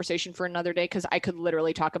 That's a conversation for another day, because I could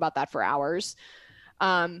literally talk about that for hours.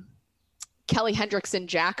 Kelly Hendrickson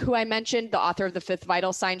Jack, who I mentioned, the author of The Fifth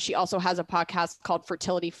Vital Sign, she also has a podcast called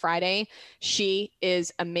Fertility Friday. She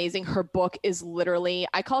is amazing. Her book is literally,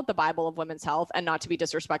 I call it the Bible of women's health, and not to be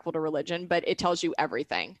disrespectful to religion, but it tells you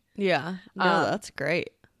everything. Yeah. No, that's great.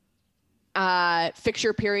 Fix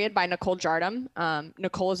Your Period by Nicole Jardim.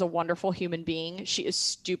 Nicole is a wonderful human being. She is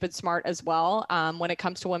stupid smart as well. When it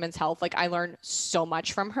comes to women's health, like I learned so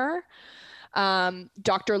much from her.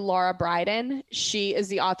 Dr. Laura Bryden, she is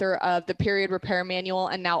the author of the Period Repair Manual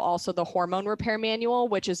and now also the Hormone Repair Manual,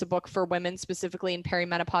 which is a book for women specifically in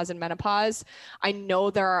perimenopause and menopause. I know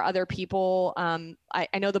there are other people. I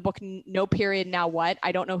know the book No Period, Now What?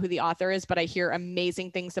 I don't know who the author is, but I hear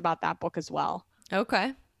amazing things about that book as well.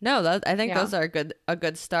 Okay. No, I think those are a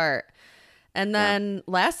good start. And then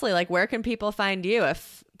lastly, like, where can people find you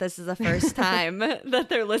if this is the first time that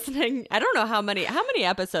they're listening? I don't know how many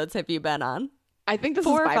episodes have you been on? I think this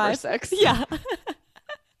is 5 or 6. Yeah.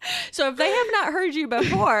 So if they have not heard you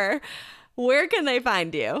before, where can they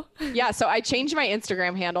find you? Yeah. So I changed my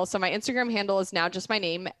Instagram handle. So my Instagram handle is now just my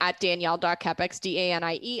name at Danielle.Kepix,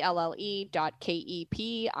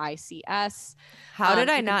 DANIELLE.KEPICS. How did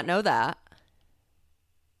I not know that?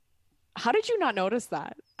 How did you not notice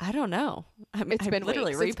that? I don't know. I mean, it's been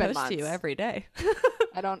literally weeks. repost to you every day.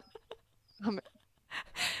 I don't.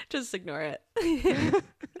 Just ignore it.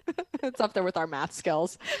 It's up there with our math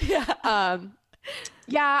skills. Yeah.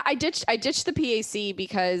 Yeah, I ditched the PAC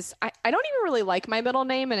because I don't even really like my middle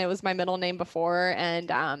name, and it was my middle name before.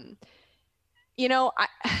 And I'm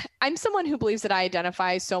someone who believes that I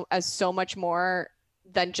identify as so much more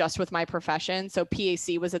than just with my profession. So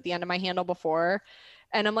PAC was at the end of my handle before.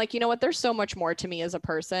 And I'm like, you know what? There's so much more to me as a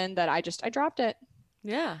person that I dropped it.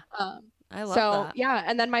 Yeah. I love that. Yeah.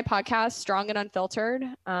 And then my podcast, Strong and Unfiltered.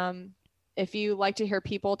 If you like to hear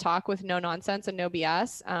people talk with no nonsense and no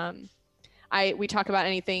BS, we talk about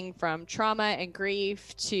anything from trauma and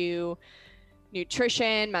grief to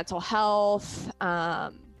nutrition, mental health.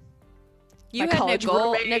 You had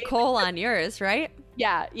Nicole on yours, right?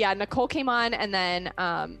 Yeah. Nicole came on, and then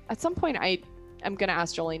at some point I'm gonna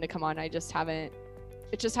ask Jolene to come on.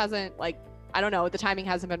 It just hasn't, like, I don't know, the timing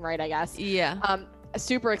hasn't been right, I guess. Yeah.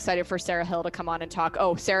 Super excited for Sarah Hill to come on and talk.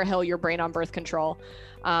 Oh, Sarah Hill, Your Brain on Birth Control.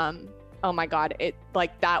 Oh my God, it,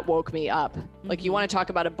 like, that woke me up. Like, you want to talk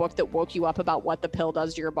about a book that woke you up about what the pill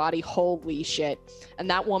does to your body? Holy shit. And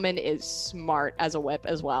that woman is smart as a whip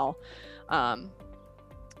as well.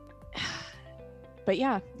 But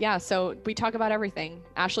yeah, so we talk about everything.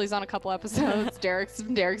 Ashley's on a couple episodes. Derek's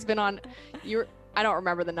been on. I don't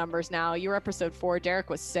remember the numbers now. You were episode 4. Derek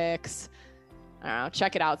was 6. I don't know.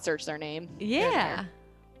 Check it out. Search their name. Yeah.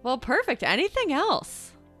 Well, perfect. Anything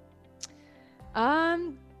else?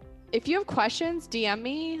 If you have questions, DM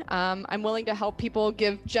me. I'm willing to help people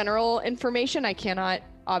give general information. I cannot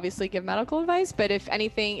obviously give medical advice, but if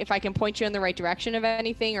anything, if I can point you in the right direction of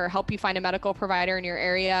anything or help you find a medical provider in your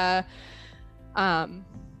area, let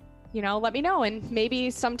me know. And maybe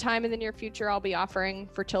sometime in the near future, I'll be offering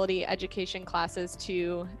fertility education classes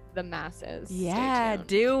to the masses. Yeah,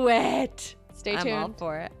 do it. Stay tuned. I'm all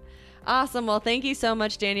for it. Awesome. Well, thank you so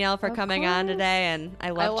much, Danielle, for coming on today. And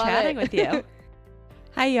I love chatting with you.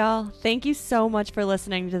 Hi, y'all. Thank you so much for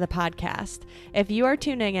listening to the podcast. If you are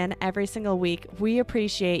tuning in every single week, we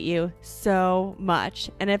appreciate you so much.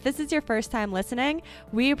 And if this is your first time listening,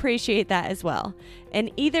 we appreciate that as well.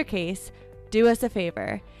 In either case, do us a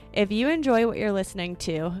favor. If you enjoy what you're listening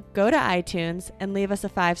to, go to iTunes and leave us a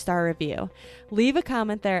 5-star review. Leave a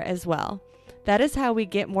comment there as well. That is how we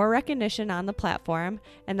get more recognition on the platform,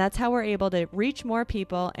 and that's how we're able to reach more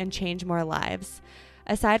people and change more lives.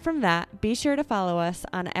 Aside from that, be sure to follow us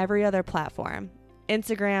on every other platform.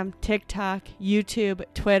 Instagram, TikTok, YouTube,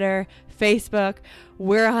 Twitter, Facebook.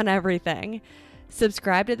 We're on everything.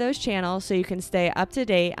 Subscribe to those channels so you can stay up to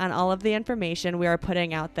date on all of the information we are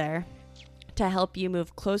putting out there to help you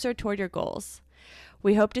move closer toward your goals.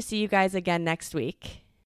 We hope to see you guys again next week.